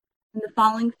 in the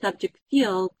following subject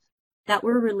fields that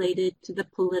were related to the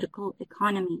political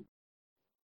economy.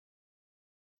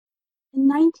 In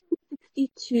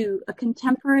 1962, a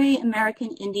contemporary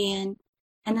American Indian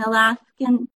and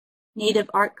Alaskan Native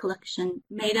art collection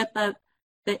made up of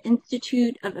the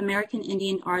Institute of American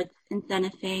Indian Arts in Santa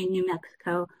Fe, New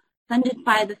Mexico, funded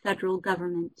by the federal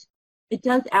government. It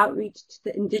does outreach to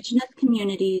the indigenous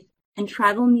communities and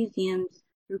tribal museums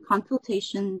through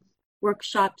consultations,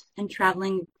 workshops, and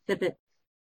traveling exhibits.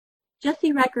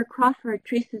 Jesse Riker Crawford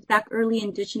traces back early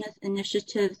indigenous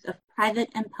initiatives of private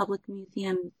and public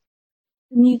museums.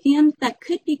 The museums that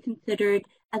could be considered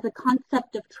as a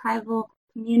concept of tribal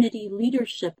community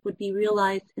leadership would be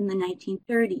realized in the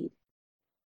 1930s.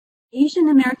 Asian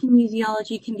American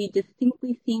museology can be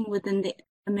distinctly seen within the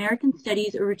American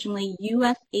Studies, originally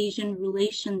U.S.-Asian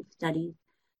Relations Studies,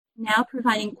 now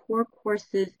providing core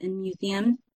courses in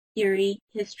museums, theory,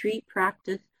 history,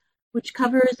 practice, which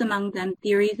covers among them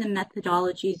theories and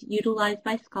methodologies utilized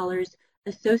by scholars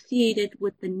associated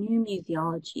with the new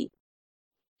museology.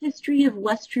 History of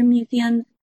Western museums,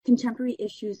 contemporary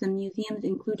issues in museums,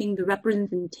 including the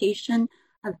representation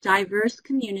of diverse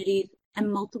communities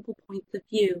and multiple points of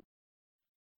view.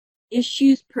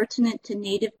 Issues pertinent to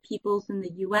Native peoples in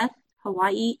the U.S.,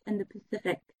 Hawaii, and the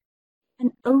Pacific.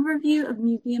 An overview of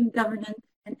museum governance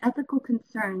and ethical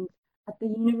concerns at the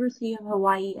University of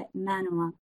Hawaii at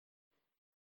Manoa.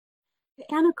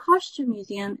 The Anacostia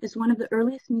Museum is one of the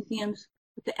earliest museums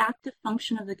with the active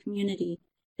function of the community.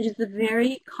 It is the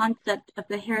very concept of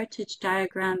the heritage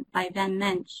diagram by Van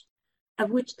Mensch, of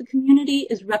which the community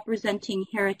is representing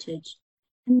heritage.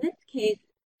 In this case,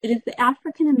 it is the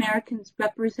African Americans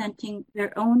representing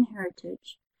their own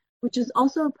heritage, which is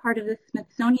also a part of the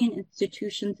Smithsonian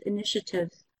Institution's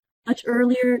initiatives, much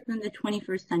earlier than the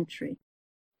 21st century.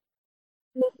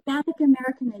 The Hispanic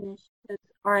American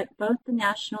initiatives are at both the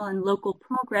national and local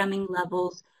programming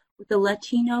levels, with the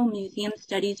Latino Museum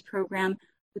Studies program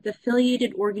with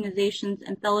affiliated organizations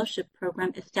and fellowship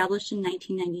program established in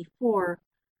 1994.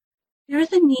 There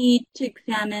is a need to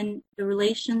examine the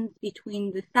relations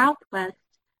between the Southwest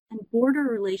and border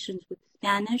relations with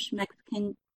Spanish,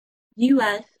 Mexican,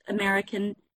 U.S.,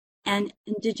 American, and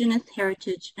indigenous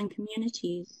heritage and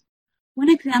communities. One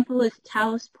example is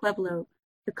Taos Pueblo,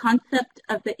 the concept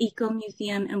of the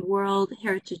Eco-Museum and World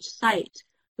Heritage Site,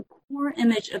 the core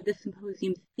image of the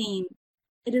symposium's theme.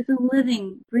 It is a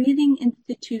living, breathing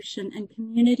institution and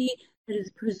community that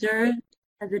is preserved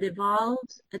as it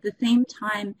evolves, at the same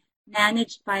time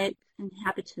managed by its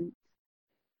inhabitants.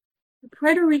 The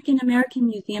Puerto Rican American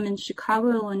Museum in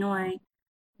Chicago, Illinois,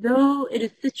 though it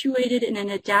is situated in an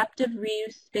adaptive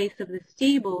reuse space of the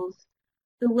stables,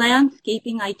 the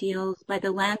landscaping ideals by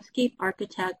the landscape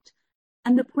architect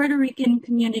and the Puerto Rican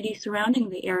community surrounding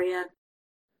the area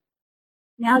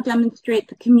now demonstrate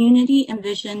the community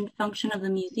envisioned function of the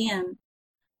museum.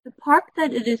 The park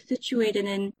that it is situated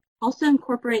in also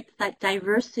incorporates that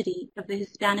diversity of the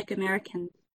Hispanic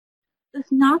Americans.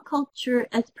 This Nah culture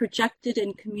as projected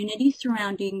in community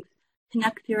surroundings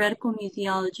connect theoretical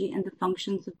museology and the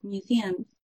functions of museums.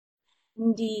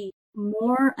 Indeed,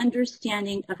 more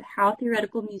understanding of how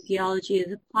theoretical museology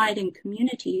is applied in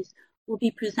communities will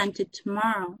be presented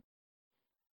tomorrow.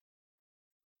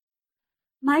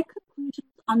 My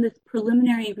conclusions on this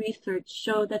preliminary research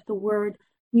show that the word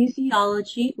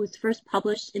museology was first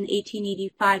published in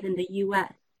 1885 in the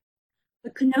U.S.,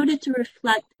 but connoted to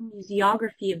reflect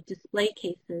museography of display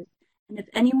cases, and if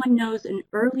anyone knows an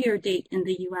earlier date in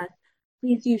the U.S.,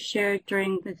 please do share it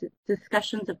during the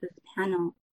discussions of this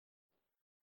panel.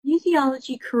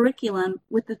 Museology curriculum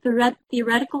with the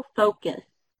theoretical focus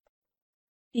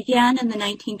began in the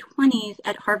 1920s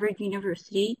at Harvard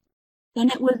University. Then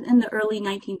it was in the early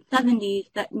 1970s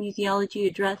that museology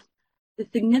addressed the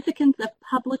significance of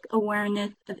public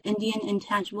awareness of Indian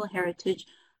intangible heritage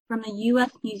from a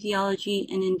U.S. Museology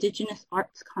and Indigenous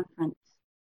Arts Conference.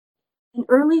 An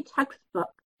early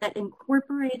textbook that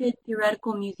incorporated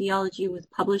theoretical museology was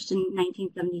published in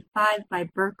 1975 by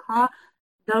Burkaw,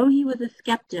 though he was a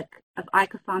skeptic of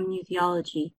ICOFOM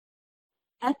museology.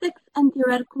 Ethics and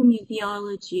theoretical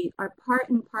museology are part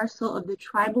and parcel of the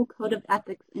Tribal Code of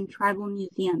Ethics in tribal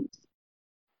museums.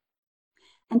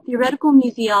 And theoretical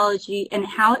museology and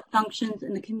how it functions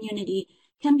in the community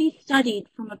can be studied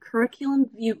from a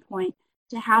curriculum viewpoint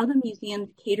to how the museums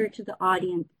cater to the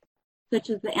audience,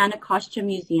 such as the Anacostia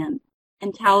Museum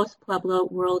and Taos Pueblo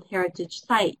World Heritage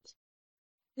Site.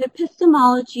 The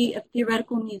epistemology of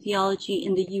theoretical museology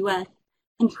in the U.S.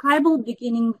 and tribal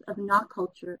beginnings of Nah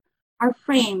culture are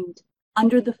framed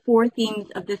under the four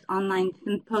themes of this online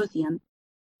symposium.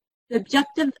 The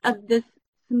objectives of this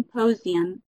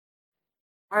symposium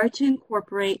are to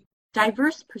incorporate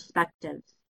diverse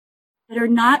perspectives that are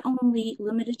not only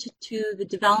limited to the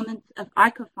developments of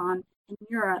ICOFOM in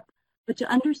Europe, but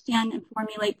to understand and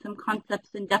formulate some concepts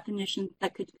and definitions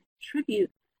that could contribute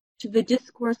to the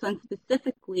discourse on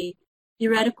specifically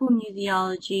theoretical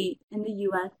museology in the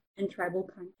U.S. and tribal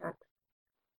context.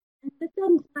 And this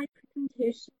ends my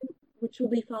presentation, which will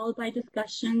be followed by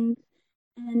discussions,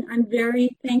 and I'm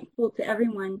very thankful to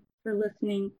everyone for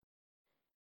listening.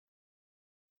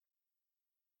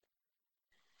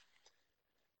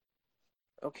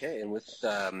 Okay, and with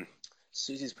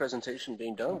Susie's presentation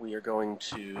being done, we are going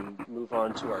to move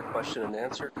on to our question and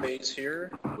answer phase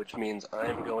here, which means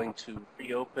I'm going to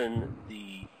reopen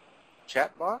the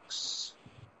chat box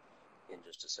in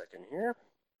just a second here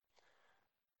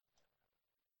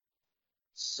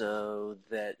so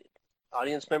that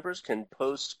audience members can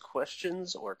post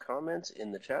questions or comments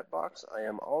in the chat box. I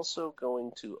am also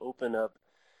going to open up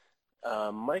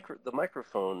the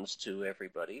microphones to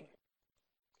everybody.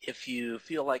 If you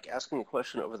feel like asking a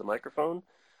question over the microphone,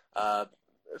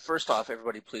 first off,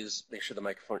 everybody please make sure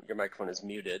your microphone is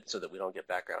muted so that we don't get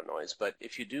background noise. But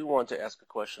if you do want to ask a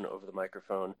question over the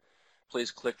microphone, please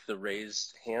click the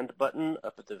raise hand button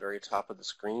up at the very top of the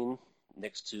screen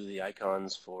next to the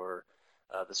icons for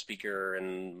the speaker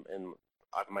and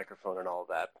microphone and all of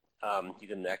that. You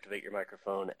can activate your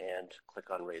microphone and click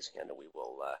on raise hand and we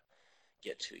will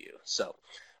get to you. So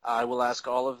I will ask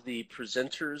all of the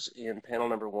presenters in panel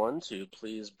number 1 to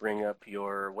please bring up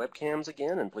your webcams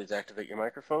again and please activate your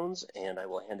microphones, and I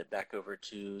will hand it back over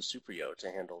to Supriyo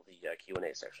to handle the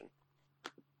Q&A section.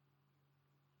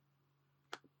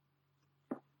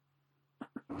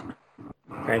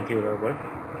 Thank you, Robert.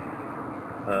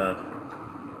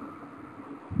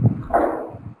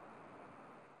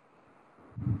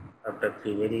 After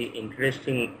 3 very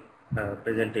interesting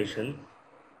presentations,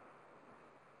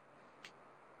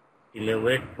 we may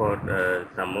wait for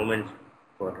some moments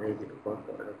for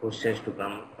questions to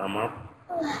come up.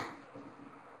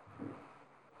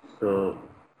 So,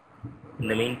 in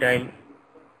the meantime,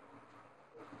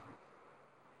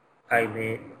 I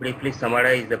may briefly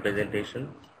summarize the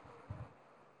presentation.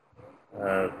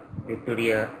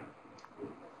 Victoria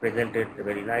presented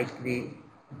very nicely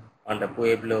on the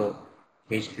Pueblo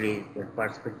history, the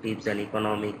perspectives and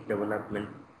economic development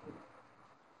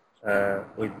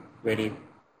with very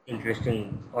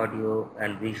interesting audio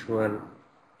and visual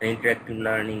and interactive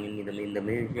learning in the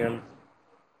museums.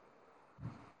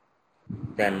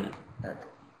 Then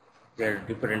there are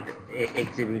different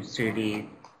exhibits, 3D,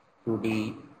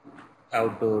 2D,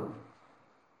 outdoor,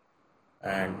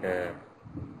 and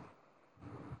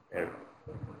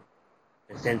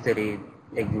sensory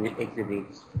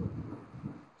exhibits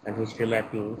and history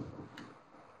mapping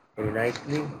very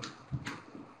nicely.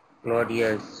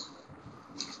 Claudia's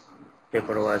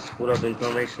paper was full of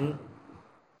information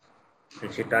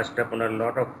and she touched upon a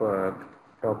lot of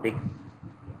topics,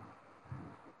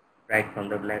 right from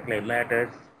the Black Lives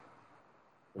Matter,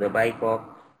 the BIPOC,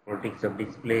 politics of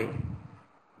display,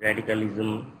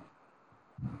 radicalism,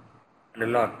 and a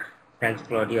lot. Thanks,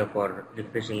 Claudia, for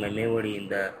refreshing my memory in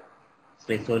the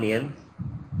Smithsonian,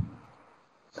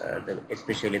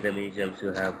 especially the museums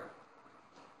you have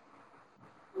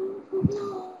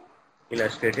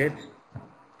illustrated.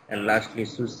 And lastly,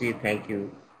 Susie, thank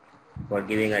you for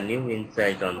giving a new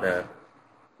insight on the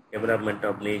development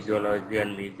of museology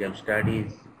and museum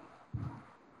studies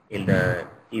in the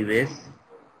US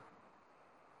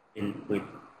with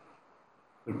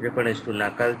reference to Na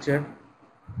culture,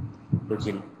 which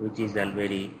is a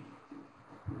very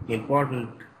important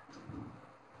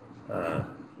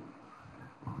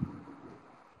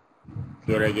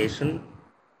theorization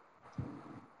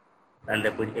and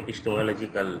the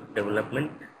epistemological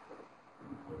development.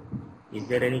 Is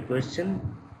there any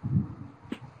question?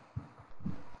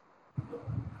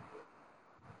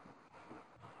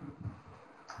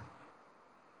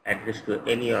 Addressed to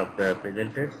any of the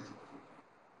presenters?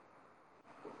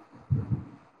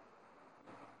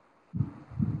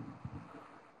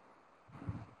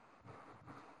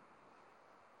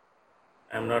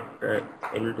 I'm not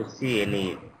able to see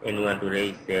anyone to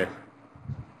raise their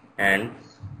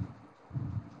hands.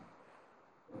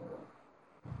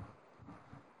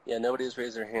 Yeah, nobody's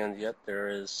raised their hand yet. There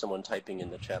is someone typing in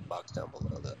the chat box down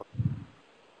below, though.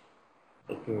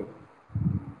 Okay.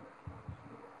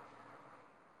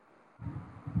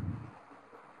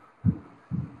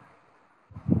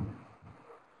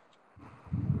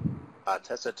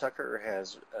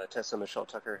 Tessa Michelle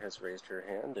Tucker has raised her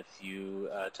hand.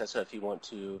 Tessa, if you want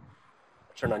to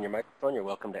turn on your microphone, you're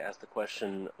welcome to ask the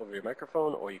question over your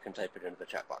microphone, or you can type it into the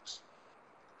chat box.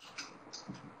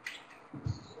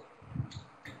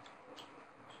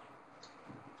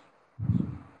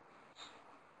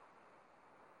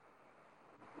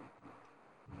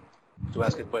 To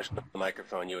ask a question on the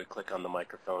microphone, you would click on the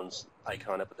microphone's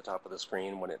icon up at the top of the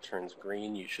screen. When it turns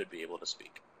green, you should be able to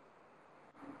speak.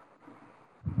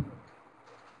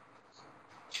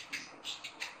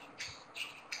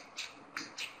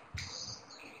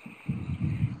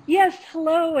 Yes,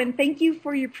 hello, and thank you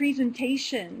for your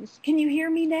presentations. Can you hear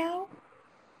me now?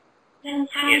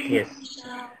 Yes.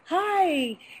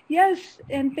 Hi, yes,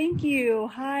 and thank you.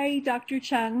 Hi, Dr.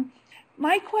 Chung.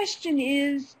 My question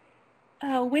is,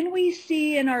 when we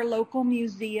see in our local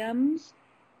museums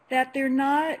that they're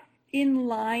not in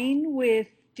line with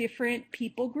different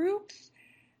people groups,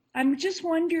 I'm just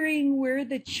wondering where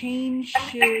the change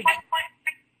should...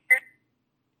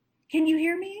 Can you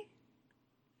hear me?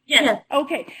 Yes.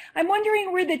 Okay. I'm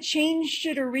wondering where the change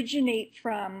should originate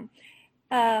from.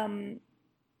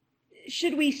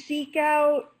 Should we seek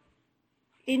out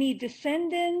any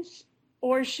descendants,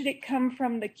 or should it come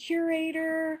from the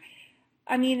curator?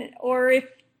 I mean, or if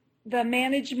the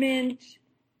management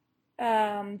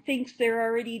thinks they're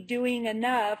already doing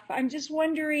enough. I'm just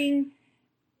wondering,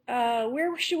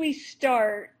 where should we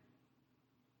start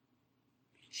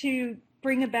to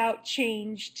bring about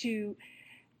change, to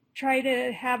try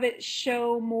to have it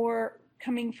show more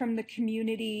coming from the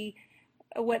community,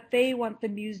 what they want the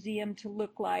museum to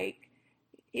look like,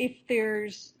 if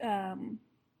there's a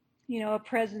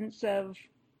presence of,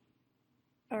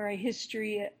 or a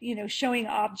history, showing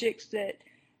objects that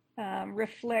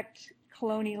reflect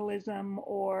colonialism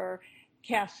or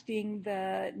casting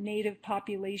the native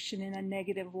population in a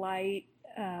negative light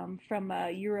from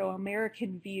a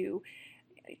Euro-American view.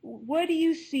 What do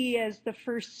you see as the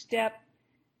first step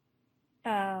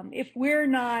if we're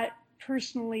not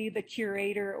personally the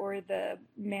curator or the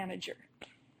manager?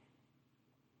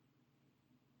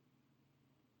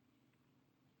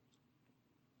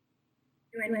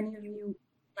 Do any of you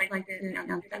like to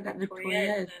answer that?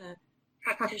 Victoria is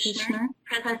a practitioner,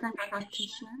 present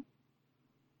practitioner.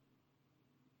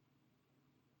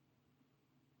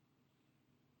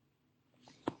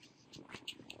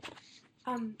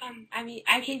 I mean,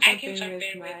 I can jump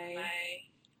in with my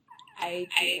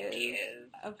ideas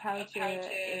of how to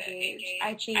engage.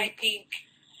 I think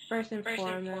first and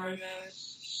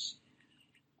foremost,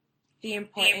 the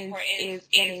importance is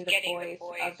getting the voice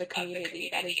of the community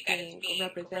that is being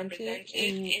represented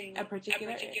in a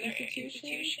particular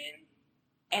institution,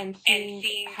 and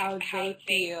seeing how they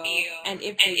feel and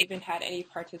if they even had any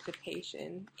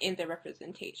participation in the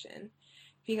representation.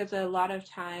 Because a lot of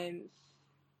times,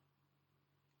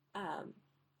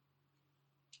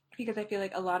 because I feel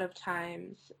like a lot of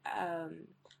times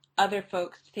other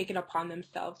folks take it upon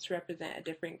themselves to represent a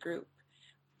different group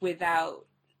without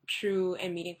true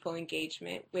and meaningful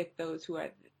engagement with those who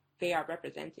they are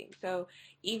representing. So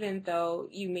even though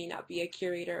you may not be a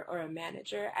curator or a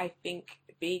manager, I think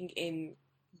being in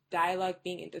dialogue,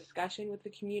 being in discussion with the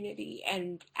community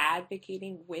and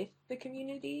advocating with the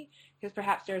community, because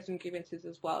perhaps there are some grievances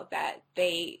as well that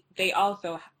they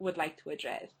also would like to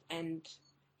address. And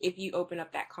if you open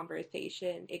up that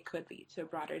conversation, it could lead to a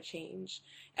broader change,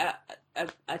 a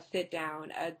sit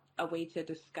down, a way to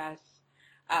discuss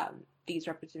these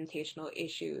representational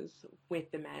issues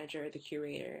with the manager or the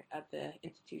curator of the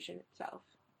institution itself.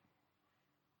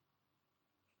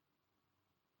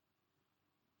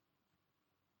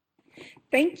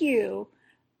 Thank you.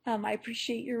 I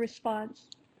appreciate your response.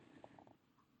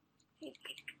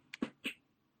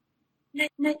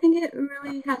 And I think it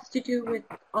really has to do with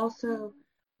also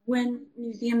when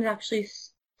museums actually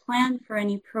plan for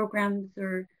any programs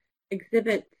or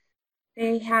exhibits,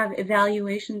 they have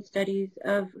evaluation studies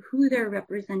of who they're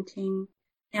representing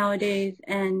nowadays,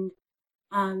 and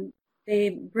they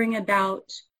bring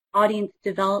about audience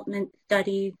development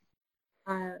studies,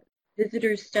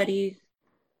 visitor studies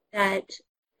that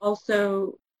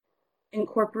also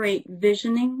incorporate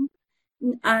visioning.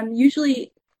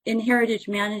 Usually in heritage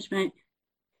management,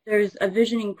 there's a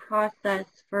visioning process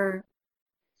for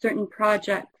certain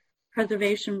projects,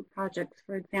 preservation projects,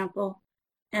 for example,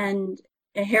 and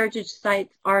heritage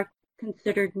sites are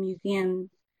considered museums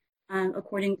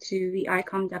according to the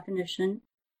ICOM definition.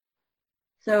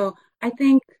 So I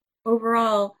think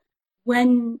overall,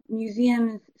 when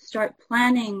museums start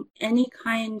planning any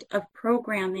kind of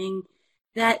programming,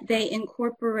 that they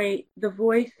incorporate the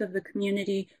voice of the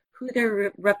community, who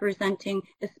they're representing,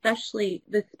 especially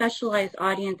the specialized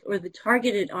audience or the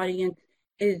targeted audience,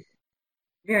 is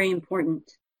very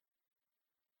important.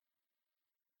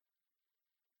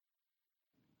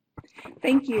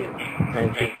 Thank you.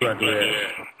 Thank you, Adria.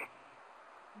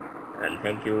 And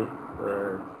thank you,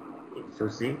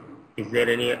 Susie. Is there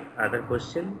any other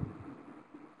question?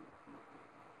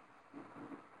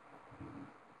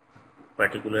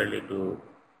 Particularly to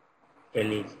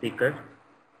any speaker?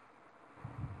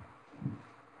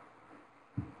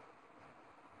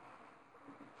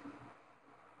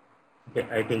 Okay,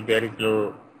 I think there is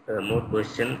no more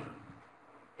question.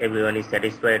 Everyone is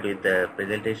satisfied with the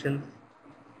presentations.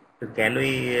 So can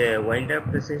we wind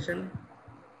up the session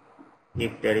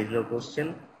if there is no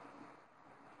question?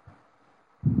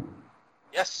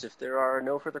 Yes, if there are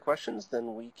no further questions,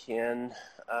 then we can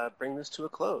bring this to a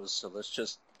close. So let's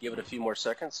just give it a few more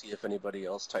seconds, see if anybody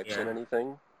else types in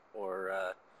anything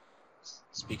or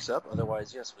speaks up.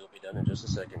 Otherwise, yes, we'll be done in just a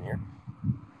second here.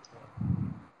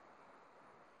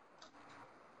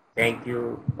 Thank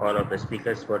you, all of the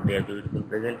speakers, for their beautiful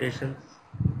presentations.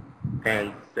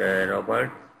 Thanks,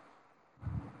 Robert.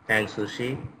 Thanks,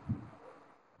 Sushi.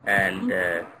 And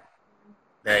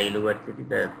the university,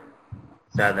 the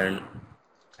Southern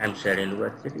Hampshire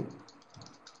University.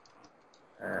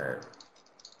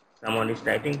 Someone is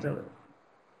typing somewhere.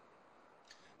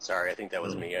 Sorry, I think that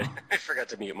was me. I forgot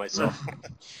to mute myself.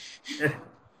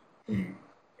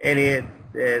 Anyway,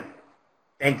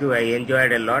 thank you. I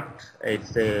enjoyed a lot.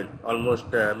 It's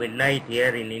almost midnight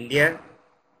here in India.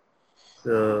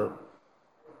 So,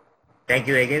 thank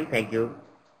you again. Thank you.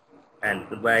 And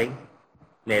goodbye.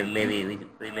 Maybe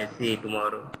we may see you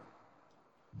tomorrow.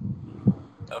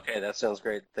 Okay, that sounds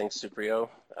great. Thanks, Supriyo.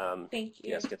 Thank you.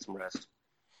 Yes, get some rest.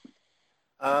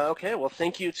 Okay, well,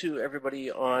 thank you to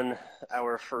everybody on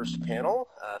our first panel.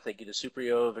 Thank you to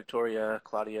Supriyo, Victoria,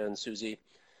 Claudia, and Susie.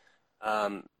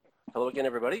 Hello again,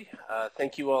 everybody.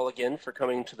 Thank you all again for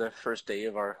coming to the first day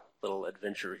of our little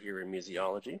adventure here in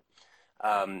museology.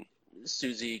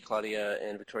 Susie, Claudia,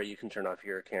 and Victoria, you can turn off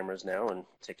your cameras now and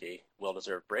take a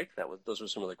well-deserved break. Those were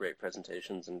some of the great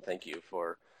presentations, and thank you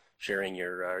for sharing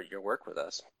your work with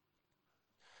us.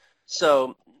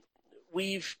 So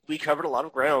we covered a lot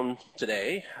of ground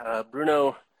today.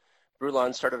 Bruno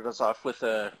Brulan started us off with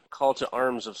a call to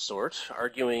arms of sort,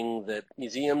 arguing that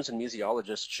museums and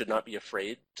museologists should not be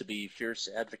afraid to be fierce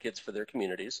advocates for their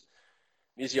communities.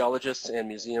 Museologists and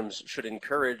museums should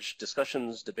encourage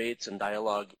discussions, debates, and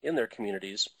dialogue in their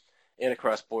communities and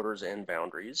across borders and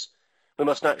boundaries. We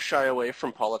must not shy away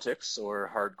from politics or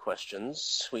hard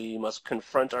questions. We must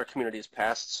confront our community's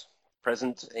past,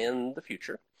 present, and the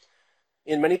future.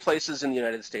 In many places in the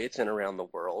United States and around the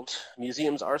world,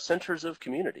 museums are centers of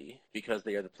community because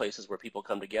they are the places where people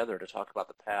come together to talk about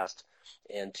the past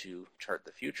and to chart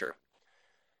the future.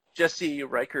 Jesse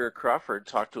Riker Crawford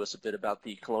talked to us a bit about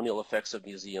the colonial effects of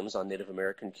museums on Native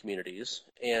American communities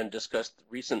and discussed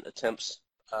recent attempts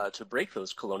to break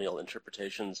those colonial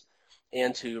interpretations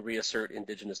and to reassert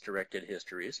indigenous-directed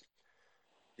histories.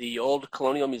 The old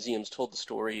colonial museums told the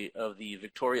story of the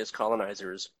victorious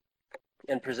colonizers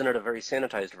and presented a very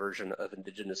sanitized version of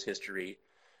indigenous history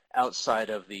outside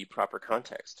of the proper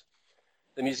context.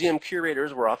 The museum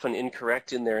curators were often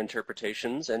incorrect in their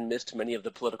interpretations and missed many of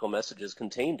the political messages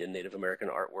contained in Native American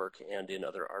artwork and in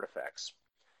other artifacts.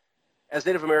 As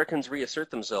Native Americans reassert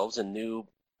themselves in new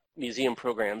museum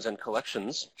programs and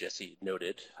collections, Jesse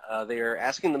noted, they are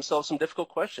asking themselves some difficult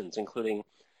questions, including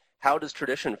how does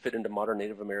tradition fit into modern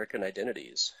Native American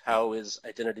identities? How is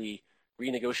identity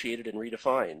renegotiated and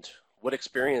redefined? What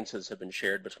experiences have been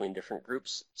shared between different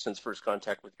groups since first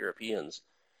contact with Europeans?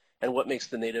 And what makes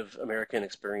the Native American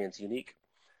experience unique?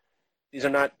 These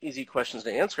are not easy questions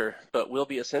to answer, but will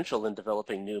be essential in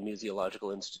developing new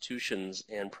museological institutions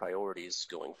and priorities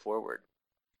going forward.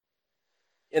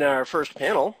 In our first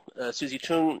panel, Susie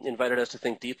Chung invited us to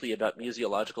think deeply about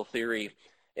museological theory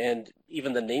and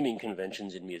even the naming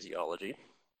conventions in museology.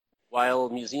 While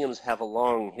museums have a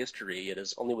long history, it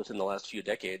is only within the last few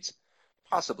decades,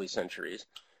 possibly centuries,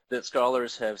 that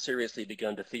scholars have seriously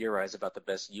begun to theorize about the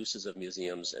best uses of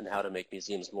museums and how to make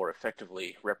museums more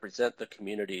effectively represent the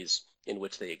communities in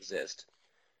which they exist.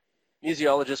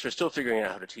 Museologists are still figuring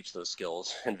out how to teach those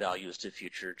skills and values to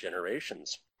future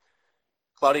generations.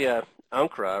 Claudia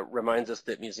Ankra reminds us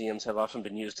that museums have often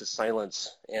been used to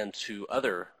silence and to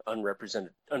other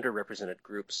underrepresented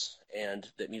groups, and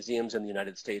that museums in the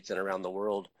United States and around the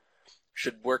world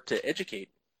should work to educate,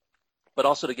 but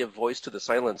also to give voice to the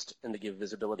silenced and to give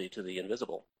visibility to the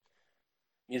invisible.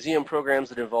 Museum programs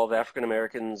that involve African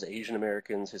Americans, Asian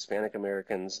Americans, Hispanic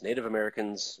Americans, Native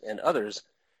Americans, and others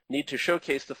need to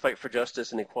showcase the fight for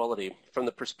justice and equality from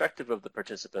the perspective of the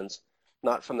participants,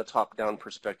 not from the top-down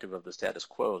perspective of the status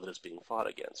quo that is being fought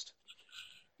against.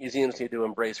 Museums need to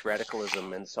embrace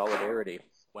radicalism and solidarity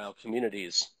while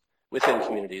within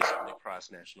communities,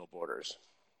 across national borders.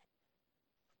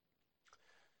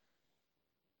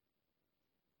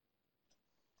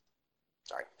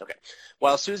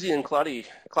 While Susie and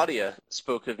Claudia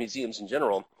spoke of museums in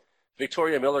general,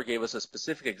 Victoria Miller gave us a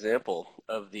specific example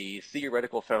of the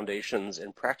theoretical foundations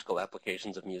and practical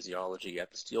applications of museology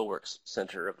at the Steelworks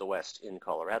Center of the West in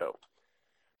Colorado.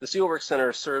 The Steelworks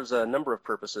Center serves a number of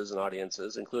purposes and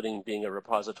audiences, including being a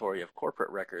repository of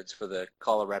corporate records for the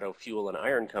Colorado Fuel and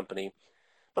Iron Company,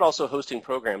 but also hosting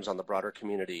programs on the broader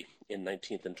community in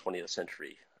 19th and 20th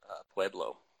century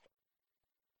Pueblo.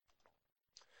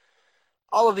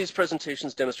 All of these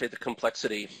presentations demonstrate the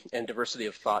complexity and diversity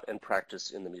of thought and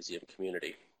practice in the museum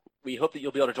community. We hope that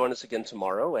you'll be able to join us again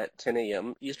tomorrow at 10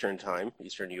 a.m. Eastern Time,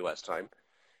 Eastern U.S. time,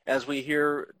 as we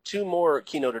hear two more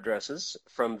keynote addresses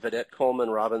from Vedette Coleman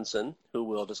Robinson, who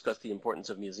will discuss the importance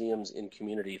of museums in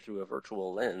community through a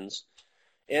virtual lens,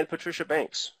 and Patricia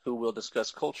Banks, who will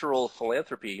discuss cultural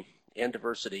philanthropy and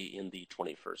diversity in the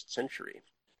 21st century.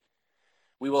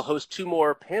 We will host two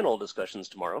more panel discussions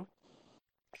tomorrow.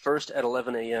 First at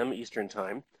 11 a.m. Eastern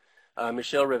Time,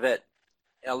 Michelle Rivette,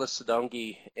 Alice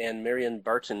Sadongi, and Marion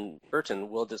Burton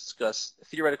will discuss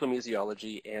theoretical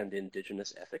museology and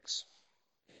indigenous ethics.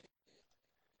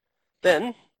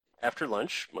 Then, after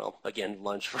lunch, well, again,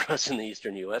 lunch for us in the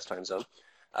Eastern U.S. time zone,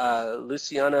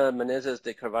 Luciana Menezes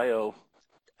de Carvalho,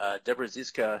 Deborah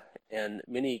Ziska, and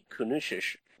Minnie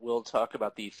Kunushish will talk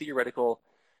about the theoretical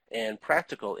and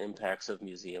practical impacts of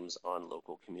museums on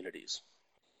local communities.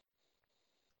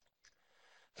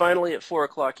 Finally, at 4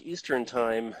 o'clock Eastern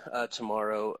Time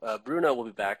tomorrow, Bruno will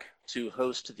be back to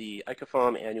host the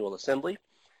ICOFOM Annual Assembly.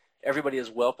 Everybody is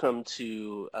welcome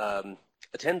to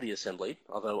attend the assembly,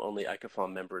 although only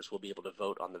ICOFOM members will be able to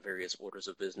vote on the various orders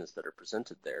of business that are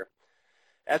presented there.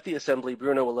 At the assembly,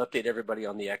 Bruno will update everybody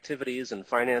on the activities and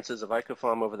finances of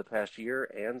ICOFOM over the past year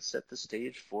and set the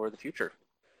stage for the future.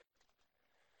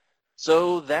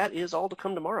 So that is all to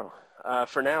come tomorrow.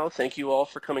 For now, thank you all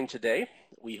for coming today.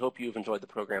 We hope you've enjoyed the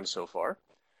program so far.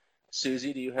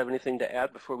 Susie, do you have anything to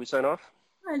add before we sign off?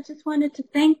 I just wanted to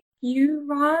thank you,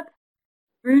 Rob,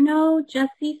 Bruno,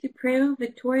 Jesse, Supreo,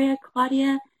 Victoria,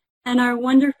 Claudia, and our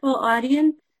wonderful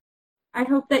audience. I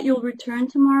hope that you'll return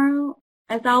tomorrow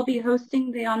as I'll be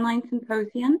hosting the online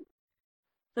symposium.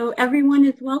 So everyone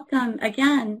is welcome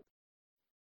again.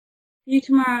 See you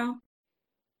tomorrow.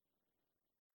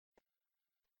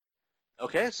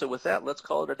 Okay, so with that, let's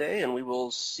call it a day, and we will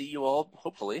see you all,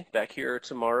 hopefully, back here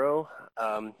tomorrow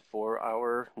for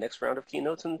our next round of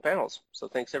keynotes and panels. So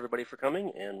thanks, everybody, for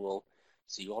coming, and we'll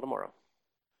see you all tomorrow.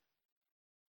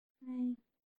 Bye.